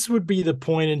 This would be the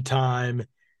point in time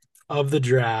of the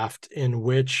draft in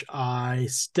which I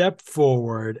step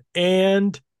forward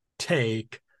and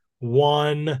take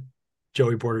one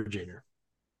Joey Porter Jr.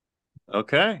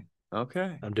 Okay.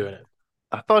 I'm doing it.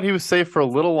 I thought he was safe for a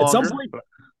little longer.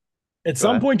 At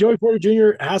some point, Joey Porter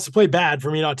Jr. has to play bad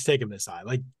for me not to take him this high.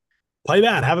 Like, play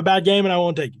bad, have a bad game, and I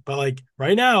won't take it. But like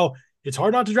right now, it's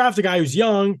hard not to draft a guy who's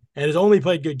young and has only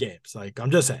played good games. Like,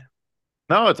 I'm just saying.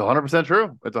 No, it's 100%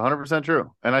 true. It's 100%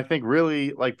 true. And I think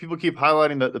really, like, people keep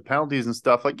highlighting the penalties and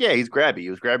stuff. Like, yeah, he's grabby. He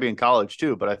was grabby in college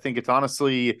too. But I think it's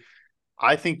honestly,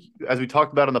 I think as we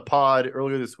talked about on the pod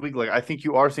earlier this week, like, I think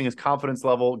you are seeing his confidence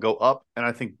level go up. And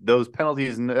I think those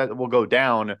penalties will go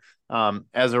down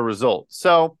as a result.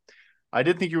 So I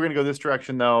did think you were going to go this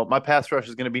direction, though. My pass rush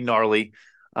is going to be gnarly.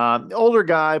 Older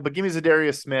guy, but give me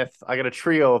Zadarius Smith. I got a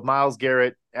trio of Myles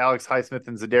Garrett, Alex Highsmith,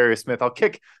 and Zadarius Smith. I'll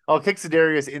kick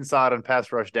Zadarius inside on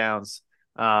pass rush downs.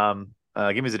 Give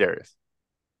me Zadarius.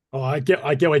 Oh, I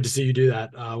can't wait to see you do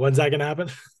that. When's that gonna happen?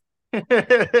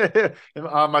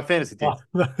 My fantasy team.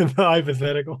 The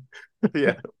hypothetical.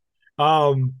 Yeah.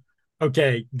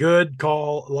 Okay, good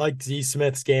call. Like Z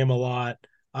Smith's game a lot.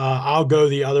 I'll go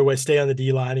the other way, stay on the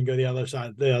D line and go the other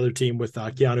side, the other team with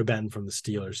Keanu Benton from the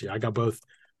Steelers. Yeah, I got both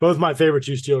my favorite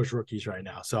two Steelers rookies right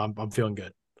now, so I'm feeling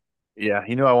good. Yeah,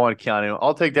 I wanted Keanu.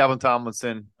 I'll take Dalvin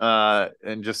Tomlinson,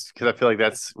 and just because I feel like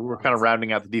we're kind of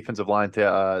rounding out the defensive line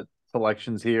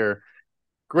selections here.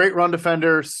 Great run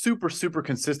defender, super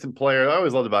consistent player. I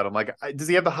always loved about him. Like, does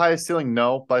he have the highest ceiling?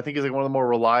 No, but I think he's like one of the more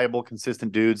reliable,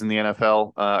 consistent dudes in the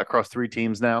NFL across 3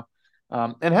 teams now,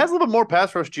 and has a little bit more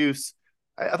pass rush juice.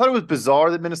 I thought it was bizarre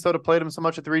that Minnesota played him so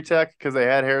much at 3 tech because they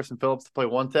had Harrison Phillips to play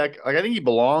 1 tech. Like, I think he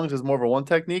belongs as more of a 1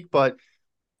 technique, but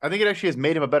I think it actually has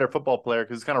made him a better football player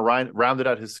because it's kind of rounded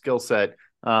out his skill set.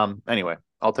 Anyway,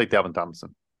 I'll take Dalvin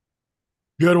Tomlinson.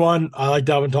 Good one. I like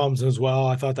Dalvin Thompson as well.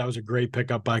 I thought that was a great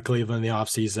pickup by Cleveland in the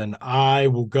offseason. I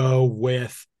will go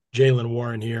with Jaylen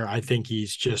Warren here. I think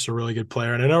he's just a really good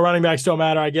player. And I know running backs don't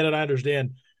matter. I get it. I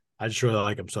understand. I just really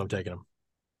like him, so I'm taking him.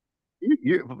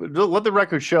 Let the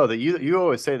record show that you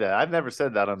always say that. I've never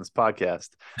said that on this podcast.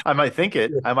 I might think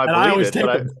it. I might And I believe always it. take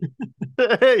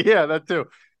But him. yeah, that too.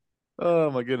 Oh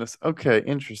my goodness. Okay,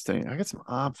 interesting. I got some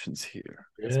options here.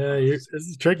 Yeah, this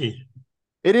is tricky.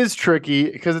 It is tricky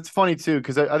because it's funny too,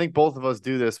 because I think both of us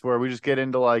do this where we just get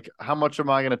into like, how much am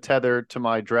I going to tether to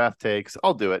my draft takes?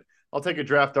 I'll do it. I'll take a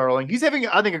draft darling. He's having,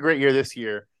 I think, a great year this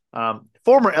year.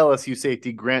 Former LSU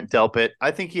safety Grant Delpit. I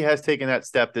think he has taken that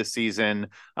step this season.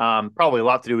 Probably a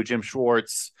lot to do with Jim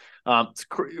Schwartz.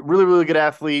 Really, really good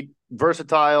athlete,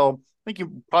 versatile. I think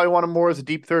you probably want him more as a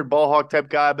deep third ball hawk type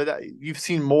guy, but you've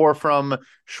seen more from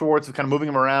Schwartz of kind of moving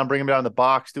him around, bringing him down in the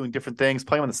box, doing different things,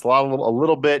 playing him in the slot a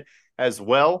little bit as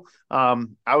well.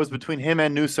 I was between him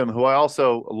and Newsome, who I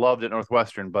also loved at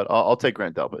Northwestern, but I'll take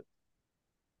Grant Delpit.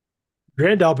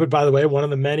 Grant Delpit, by the way, one of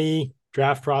the many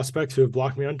draft prospects who have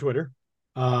blocked me on Twitter.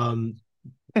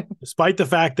 Despite the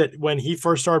fact that when he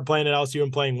first started playing at LSU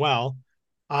and playing well,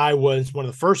 I was one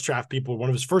of the first draft people. One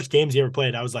of his first games he ever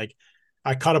played, I was like,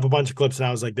 I cut up a bunch of clips and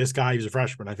I was like, this guy, he was a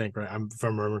freshman, I think, right? If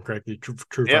I'm remembering correctly,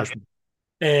 true freshman.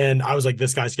 And I was like,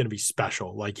 this guy's going to be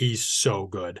special. Like, he's so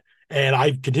good. And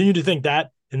I continued to think that.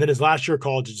 And then his last year of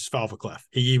college just fell off a cliff.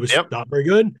 He was not very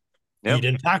good. He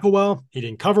didn't tackle well. He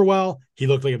didn't cover well. He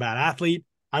looked like a bad athlete.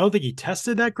 I don't think he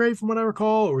tested that great from what I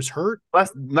recall, or was hurt.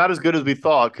 That's not as good as we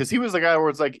thought, because he was the guy where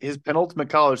it's like his penultimate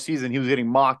college season, he was getting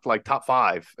mocked like top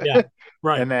 5. Yeah,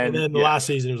 right. And then the last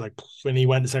season, it was like when he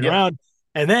went in the second round.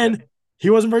 And then he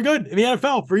wasn't very good in the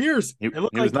NFL for years. He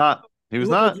was not. He was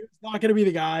not going to be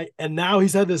the guy. And now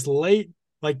he's had this late,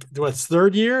 like, what's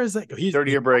third year? Is that he's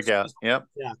third-year breakout? Yep.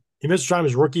 Yeah. He missed time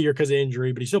his rookie year because of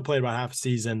injury, but he still played about half a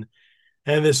season.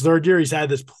 And this third year, he's had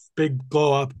this big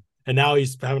blow up, and now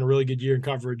he's having a really good year in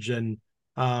coverage, and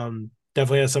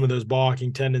definitely has some of those ball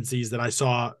hawking tendencies that I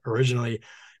saw originally.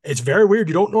 It's very weird.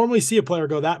 You don't normally see a player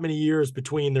go that many years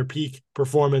between their peak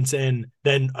performance and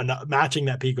then matching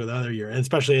that peak with another year, and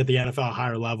especially at the NFL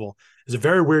higher level. It's a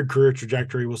very weird career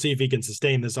trajectory. We'll see if he can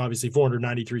sustain this. Obviously,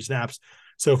 493 snaps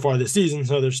so far this season,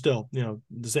 so there's still,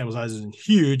 the sample size isn't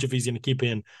huge if he's going to keep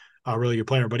in a really good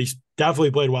player, but he's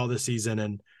definitely played well this season,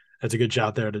 and that's a good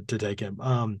shot there to take him.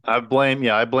 I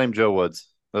blame Joe Woods.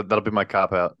 That'll be my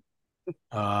cop out.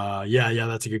 Yeah,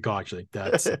 that's a good call, actually.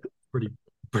 That's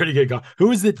pretty good call. Who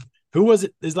was it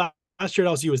his last year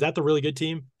at LSU? Was that the really good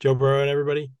team, Joe Burrow and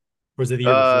everybody? Or was it the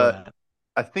year before that?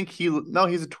 I think he's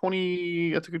a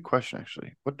 20. That's a good question,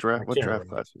 actually. What draft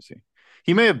class was he?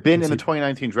 He may have been in the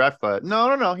 2019 draft class.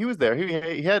 No. He was there.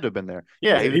 He had to have been there.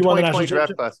 Yeah, he won the 2020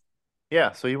 draft class.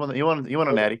 Yeah, so he won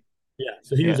a natty. Yeah,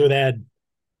 so he was with that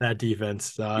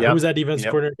defense. Who was that defense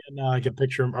coordinator again? I can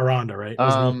picture him. Aranda, right?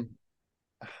 What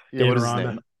is his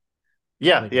name?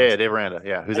 Yeah, Dave Aranda.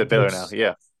 Yeah, who's at Baylor now?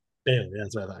 Yeah. Baylor,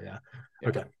 that's what I thought, yeah.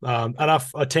 Okay.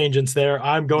 Enough tangents there.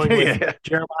 I'm going with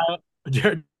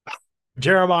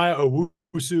Jeremiah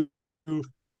Owusu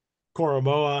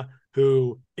Koromoa,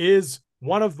 who is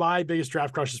one of my biggest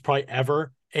draft crushes probably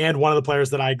ever, and one of the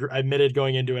players that I admitted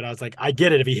going into it. I was like, I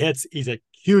get it. If he hits, he's a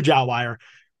huge outlier.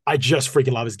 I just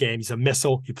freaking love his game. He's a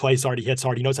missile. He plays hard. He hits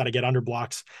hard. He knows how to get under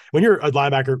blocks. When you're a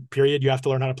linebacker, period, you have to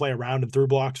learn how to play around and through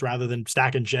blocks rather than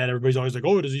stack and shed. Everybody's always like,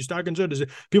 oh, does he stack and shed?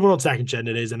 People don't stack and shed in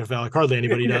today's NFL. Like, hardly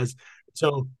anybody does.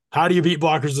 So how do you beat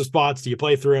blockers to spots? Do you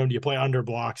play through them? Do you play under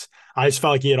blocks? I just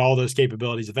felt like he had all those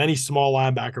capabilities. If any small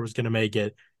linebacker was going to make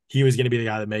it, he was going to be the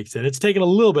guy that makes it. It's taken a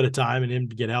little bit of time and him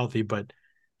to get healthy, but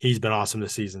he's been awesome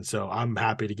this season. So I'm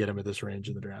happy to get him at this range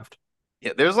in the draft.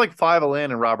 Yeah, there's like 5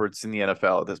 Landon Roberts in the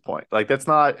NFL at this point. Like, that's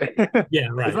not yeah,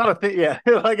 right. It's not a thing. Yeah,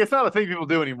 like, it's not a thing people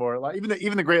do anymore. Like,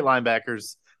 even the great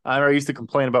linebackers. I used to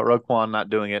complain about Roquan not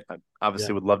doing it. I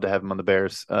obviously would love to have him on the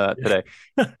Bears today.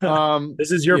 This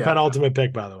is your penultimate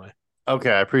pick, by the way.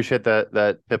 Okay, I appreciate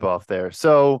that tip off there.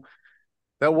 So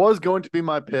that was going to be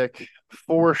my pick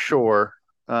for sure.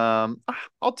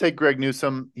 I'll take Greg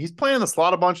Newsome. He's playing in the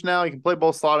slot a bunch now. He can play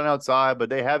both slot and outside,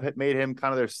 but they have made him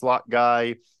kind of their slot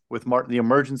guy with the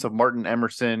emergence of Martin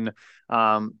Emerson.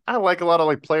 I like a lot of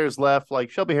like players left, like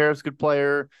Shelby Harris, good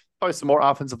player. Probably some more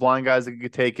offensive line guys that could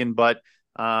get taken, but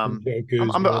I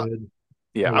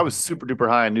was super duper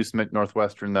high on Newsome at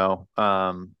Northwestern though.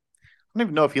 I don't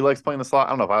even know if he likes playing the slot. I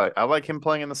don't know if I like him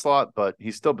playing in the slot, but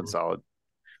he's still been solid.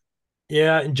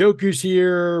 Yeah, and Njoku's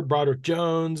here. Broderick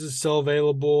Jones is still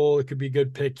available. It could be a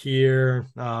good pick here.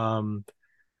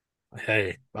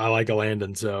 Hey, I like a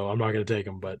Landon, so I'm not going to take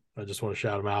him, but I just want to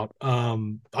shout him out.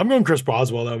 I'm going Chris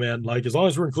Boswell, though, man. Like, as long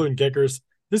as we're including kickers,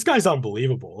 this guy's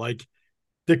unbelievable. Like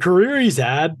the career he's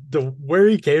had, where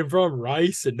he came from,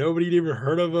 Rice, and nobody'd even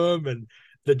heard of him, and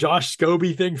the Josh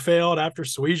Scobie thing failed after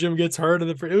Sweejum gets hurt.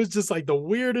 It was just like the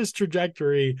weirdest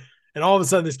trajectory. And all of a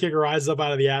sudden, this kicker rises up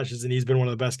out of the ashes, and he's been one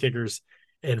of the best kickers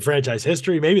in franchise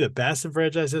history, maybe the best in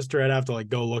franchise history. I'd have to like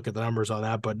go look at the numbers on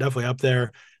that, but definitely up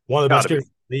there. One of the best kickers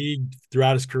in the league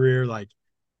throughout his career. Like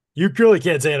you really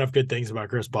can't say enough good things about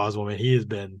Chris Boswell. Man, he has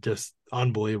been just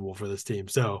unbelievable for this team.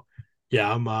 So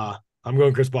yeah, I'm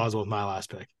going Chris Boswell with my last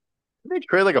pick. Did they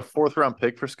trade like a 4th-round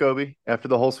pick for Scobie after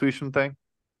the whole Swisham thing?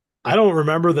 I don't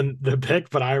remember the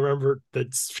pick, but I remember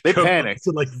that they panicked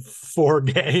in like 4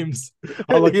 games. yeah.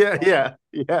 I'll look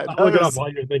it up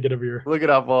while you're thinking of your. Look it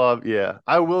up. Yeah,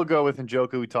 I will go with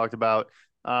Njoku. We talked about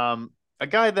a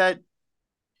guy that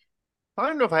I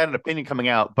don't know if I had an opinion coming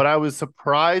out, but I was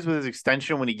surprised with his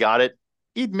extension when he got it.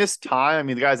 He'd missed time. I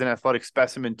mean, the guy's an athletic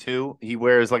specimen too. He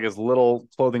wears like as little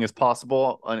clothing as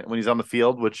possible when he's on the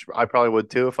field, which I probably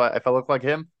would too if I look like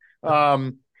him.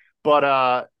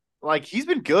 But like he's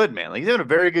been good, man. Like he's having a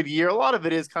very good year. A lot of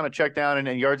it is kind of check down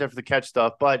and yards after the catch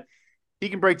stuff, but he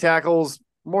can break tackles.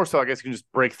 More so, I guess he can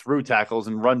just break through tackles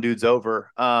and run dudes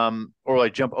over, or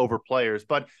like jump over players.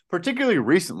 But particularly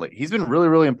recently, he's been really,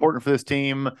 really important for this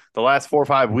team. The last 4 or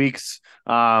 5 weeks,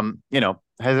 has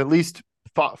at least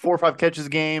 4 or 5 catches a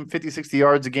game, 50, 60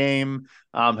 yards a game,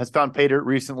 has found pay dirt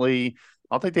recently.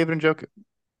 I'll take David Njoku.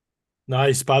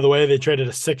 Nice. By the way, they traded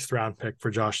a 6th-round pick for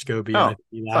Josh Scobie. Oh,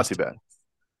 not too bad.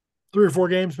 3 or 4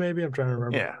 games, maybe. I'm trying to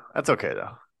remember. Yeah, that's okay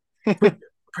though.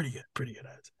 Pretty good.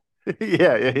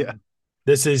 Yeah.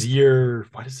 This is year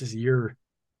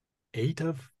 8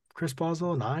 of Chris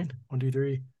Boswell? 9? 1, 2,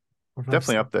 3. 4, 5,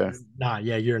 definitely 6, up there. 9.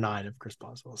 Yeah, year 9 of Chris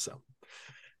Boswell. So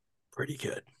pretty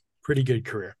good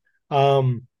career.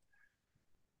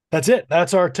 That's it.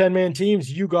 That's our 10-man teams.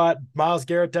 You got Myles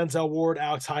Garrett, Denzel Ward,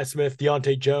 Alex Highsmith,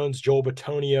 Deontay Jones, Joel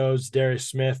Bitonio, Darius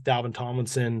Smith, Dalvin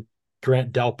Tomlinson,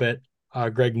 Grant Delpit,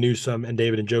 Greg Newsome, and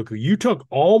David Njoku. You took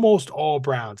almost all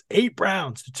Browns. 8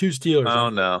 Browns to 2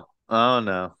 Steelers. Oh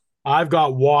no. I've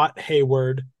got Watt,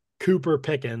 Hayward, Cooper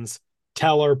Pickens,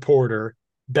 Teller Porter,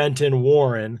 Benton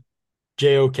Warren,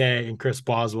 JOK, and Chris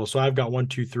Boswell. So I've got 1,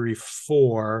 2, 3,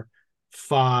 4,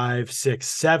 5, 6,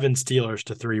 7 Steelers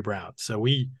to 3 Browns. So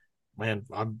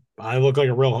I look like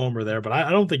a real homer there, but I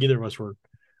don't think either of us were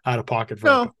out of pocket for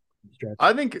no.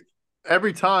 I think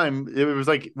every time it was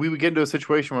like we would get into a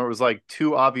situation where it was like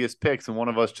 2 obvious picks and one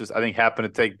of us just I think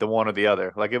happened to take the one or the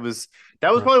other. Like that was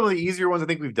probably one of the easier ones I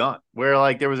think we've done where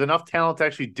like there was enough talent to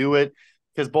actually do it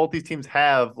because both these teams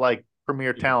have like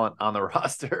premier talent on the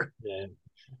roster. Yeah.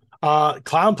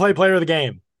 Clown player of the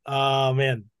game.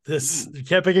 Man, you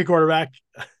can't pick a quarterback.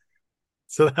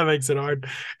 So that makes it hard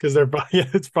because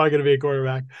it's probably going to be a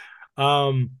quarterback.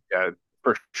 Yeah,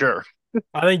 for sure.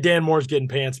 I think Dan Moore's getting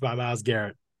pants by Myles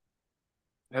Garrett.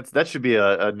 That should be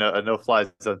a no-fly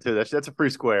zone too. That's a free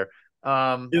square.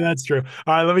 Yeah, that's true.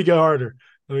 All right, let me go harder.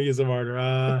 Let me get some harder.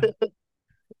 I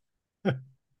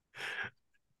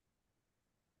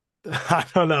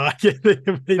don't know. I can't think of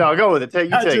anything. No, go with it. You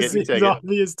take it. It's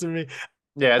obvious to me.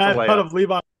 Yeah, it's a layup. I thought of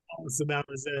Levi Wallace, and that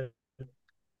was it.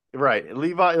 Right.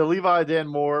 Levi, Dan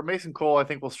Moore, Mason Cole, I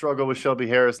think will struggle with Shelby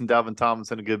Harris and Dalvin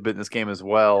Tomlinson a good bit in this game as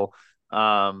well.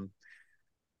 I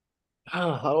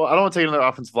don't want to take another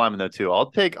offensive lineman though too. I'll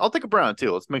take a Brown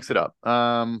too. Let's mix it up.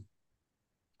 A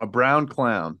Brown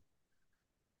clown.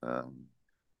 A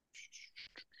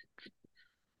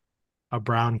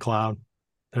brown clown.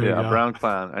 A brown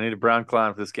clown. I need a brown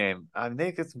clown for this game. I mean,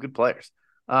 they get some good players.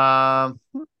 How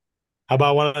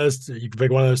about one of those? You can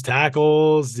pick one of those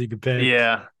tackles. You can pick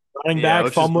running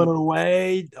back fumbling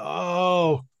away.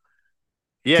 Oh,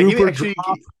 yeah.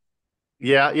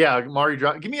 Mari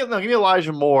drop. Give me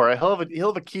Elijah Moore. He'll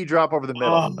have a key drop over the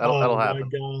middle. That'll happen.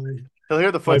 He'll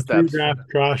hear the footsteps.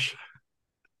 Crush.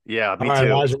 Yeah, me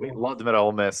too. Loved him at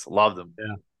Ole Miss. Loved him.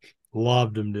 Yeah,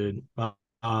 loved him, dude.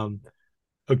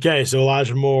 Okay, so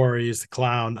Elijah Moore, he's the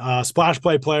clown. Splash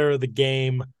play player of the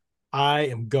game. I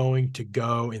am going to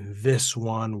go in this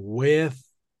one I'm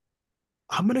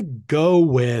going to go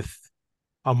with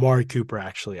Amari Cooper,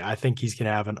 actually. I think he's going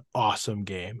to have an awesome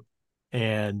game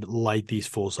and light these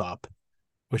fools up,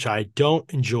 which I don't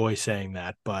enjoy saying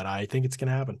that, but I think it's going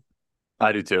to happen.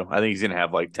 I do too. I think he's going to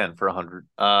have like 10 for 100.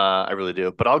 I really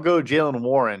do. But I'll go Jaylen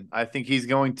Warren. I think he's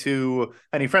going to,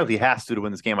 and he frankly has to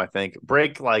win this game, I think.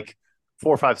 Break like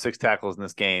 4, 5, 6 tackles in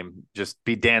this game. Just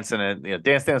be dancing and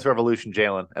Dance Revolution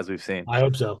Jaylen, as we've seen. I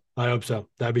hope so.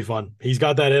 That'd be fun. He's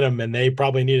got that in him, and they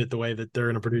probably need it the way that they're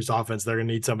going to produce offense. They're going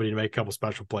to need somebody to make a couple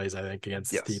special plays, I think,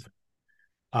 against this defense.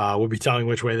 We'll be telling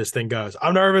which way this thing goes.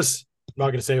 I'm nervous. I'm not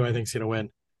going to say who I think's going to win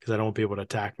because I don't want people to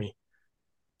attack me.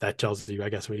 that tells you, I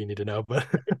guess, what you need to know. But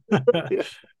Yeah.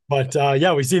 but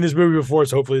yeah, we've seen this movie before,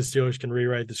 so hopefully the Steelers can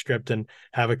rewrite the script and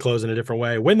have it close in a different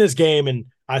way, win this game, and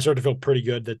I start to feel pretty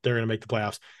good that they're going to make the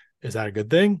playoffs. Is that a good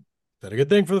thing? Is that a good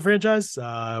thing for the franchise?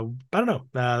 I don't know.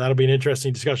 That'll be an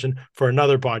interesting discussion for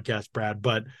another podcast, Brad.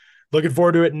 But looking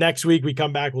forward to it. Next week we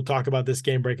come back. We'll talk about this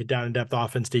game, break it down in depth,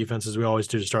 offense, defense, as we always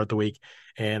do to start the week,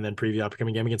 and then preview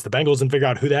upcoming game against the Bengals and figure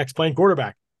out who the heck's playing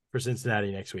quarterback for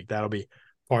Cincinnati next week. That'll be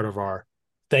part of our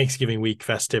Thanksgiving week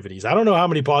festivities. I don't know how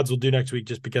many pods we'll do next week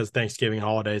just because Thanksgiving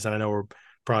holidays. And I know we're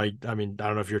probably, I don't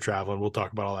know if you're traveling. We'll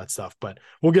talk about all that stuff, but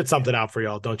we'll get something out for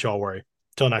y'all. Don't y'all worry.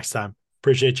 Till next time.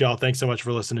 Appreciate y'all. Thanks so much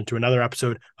for listening to another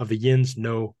episode of the Yins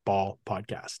No Ball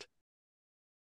podcast.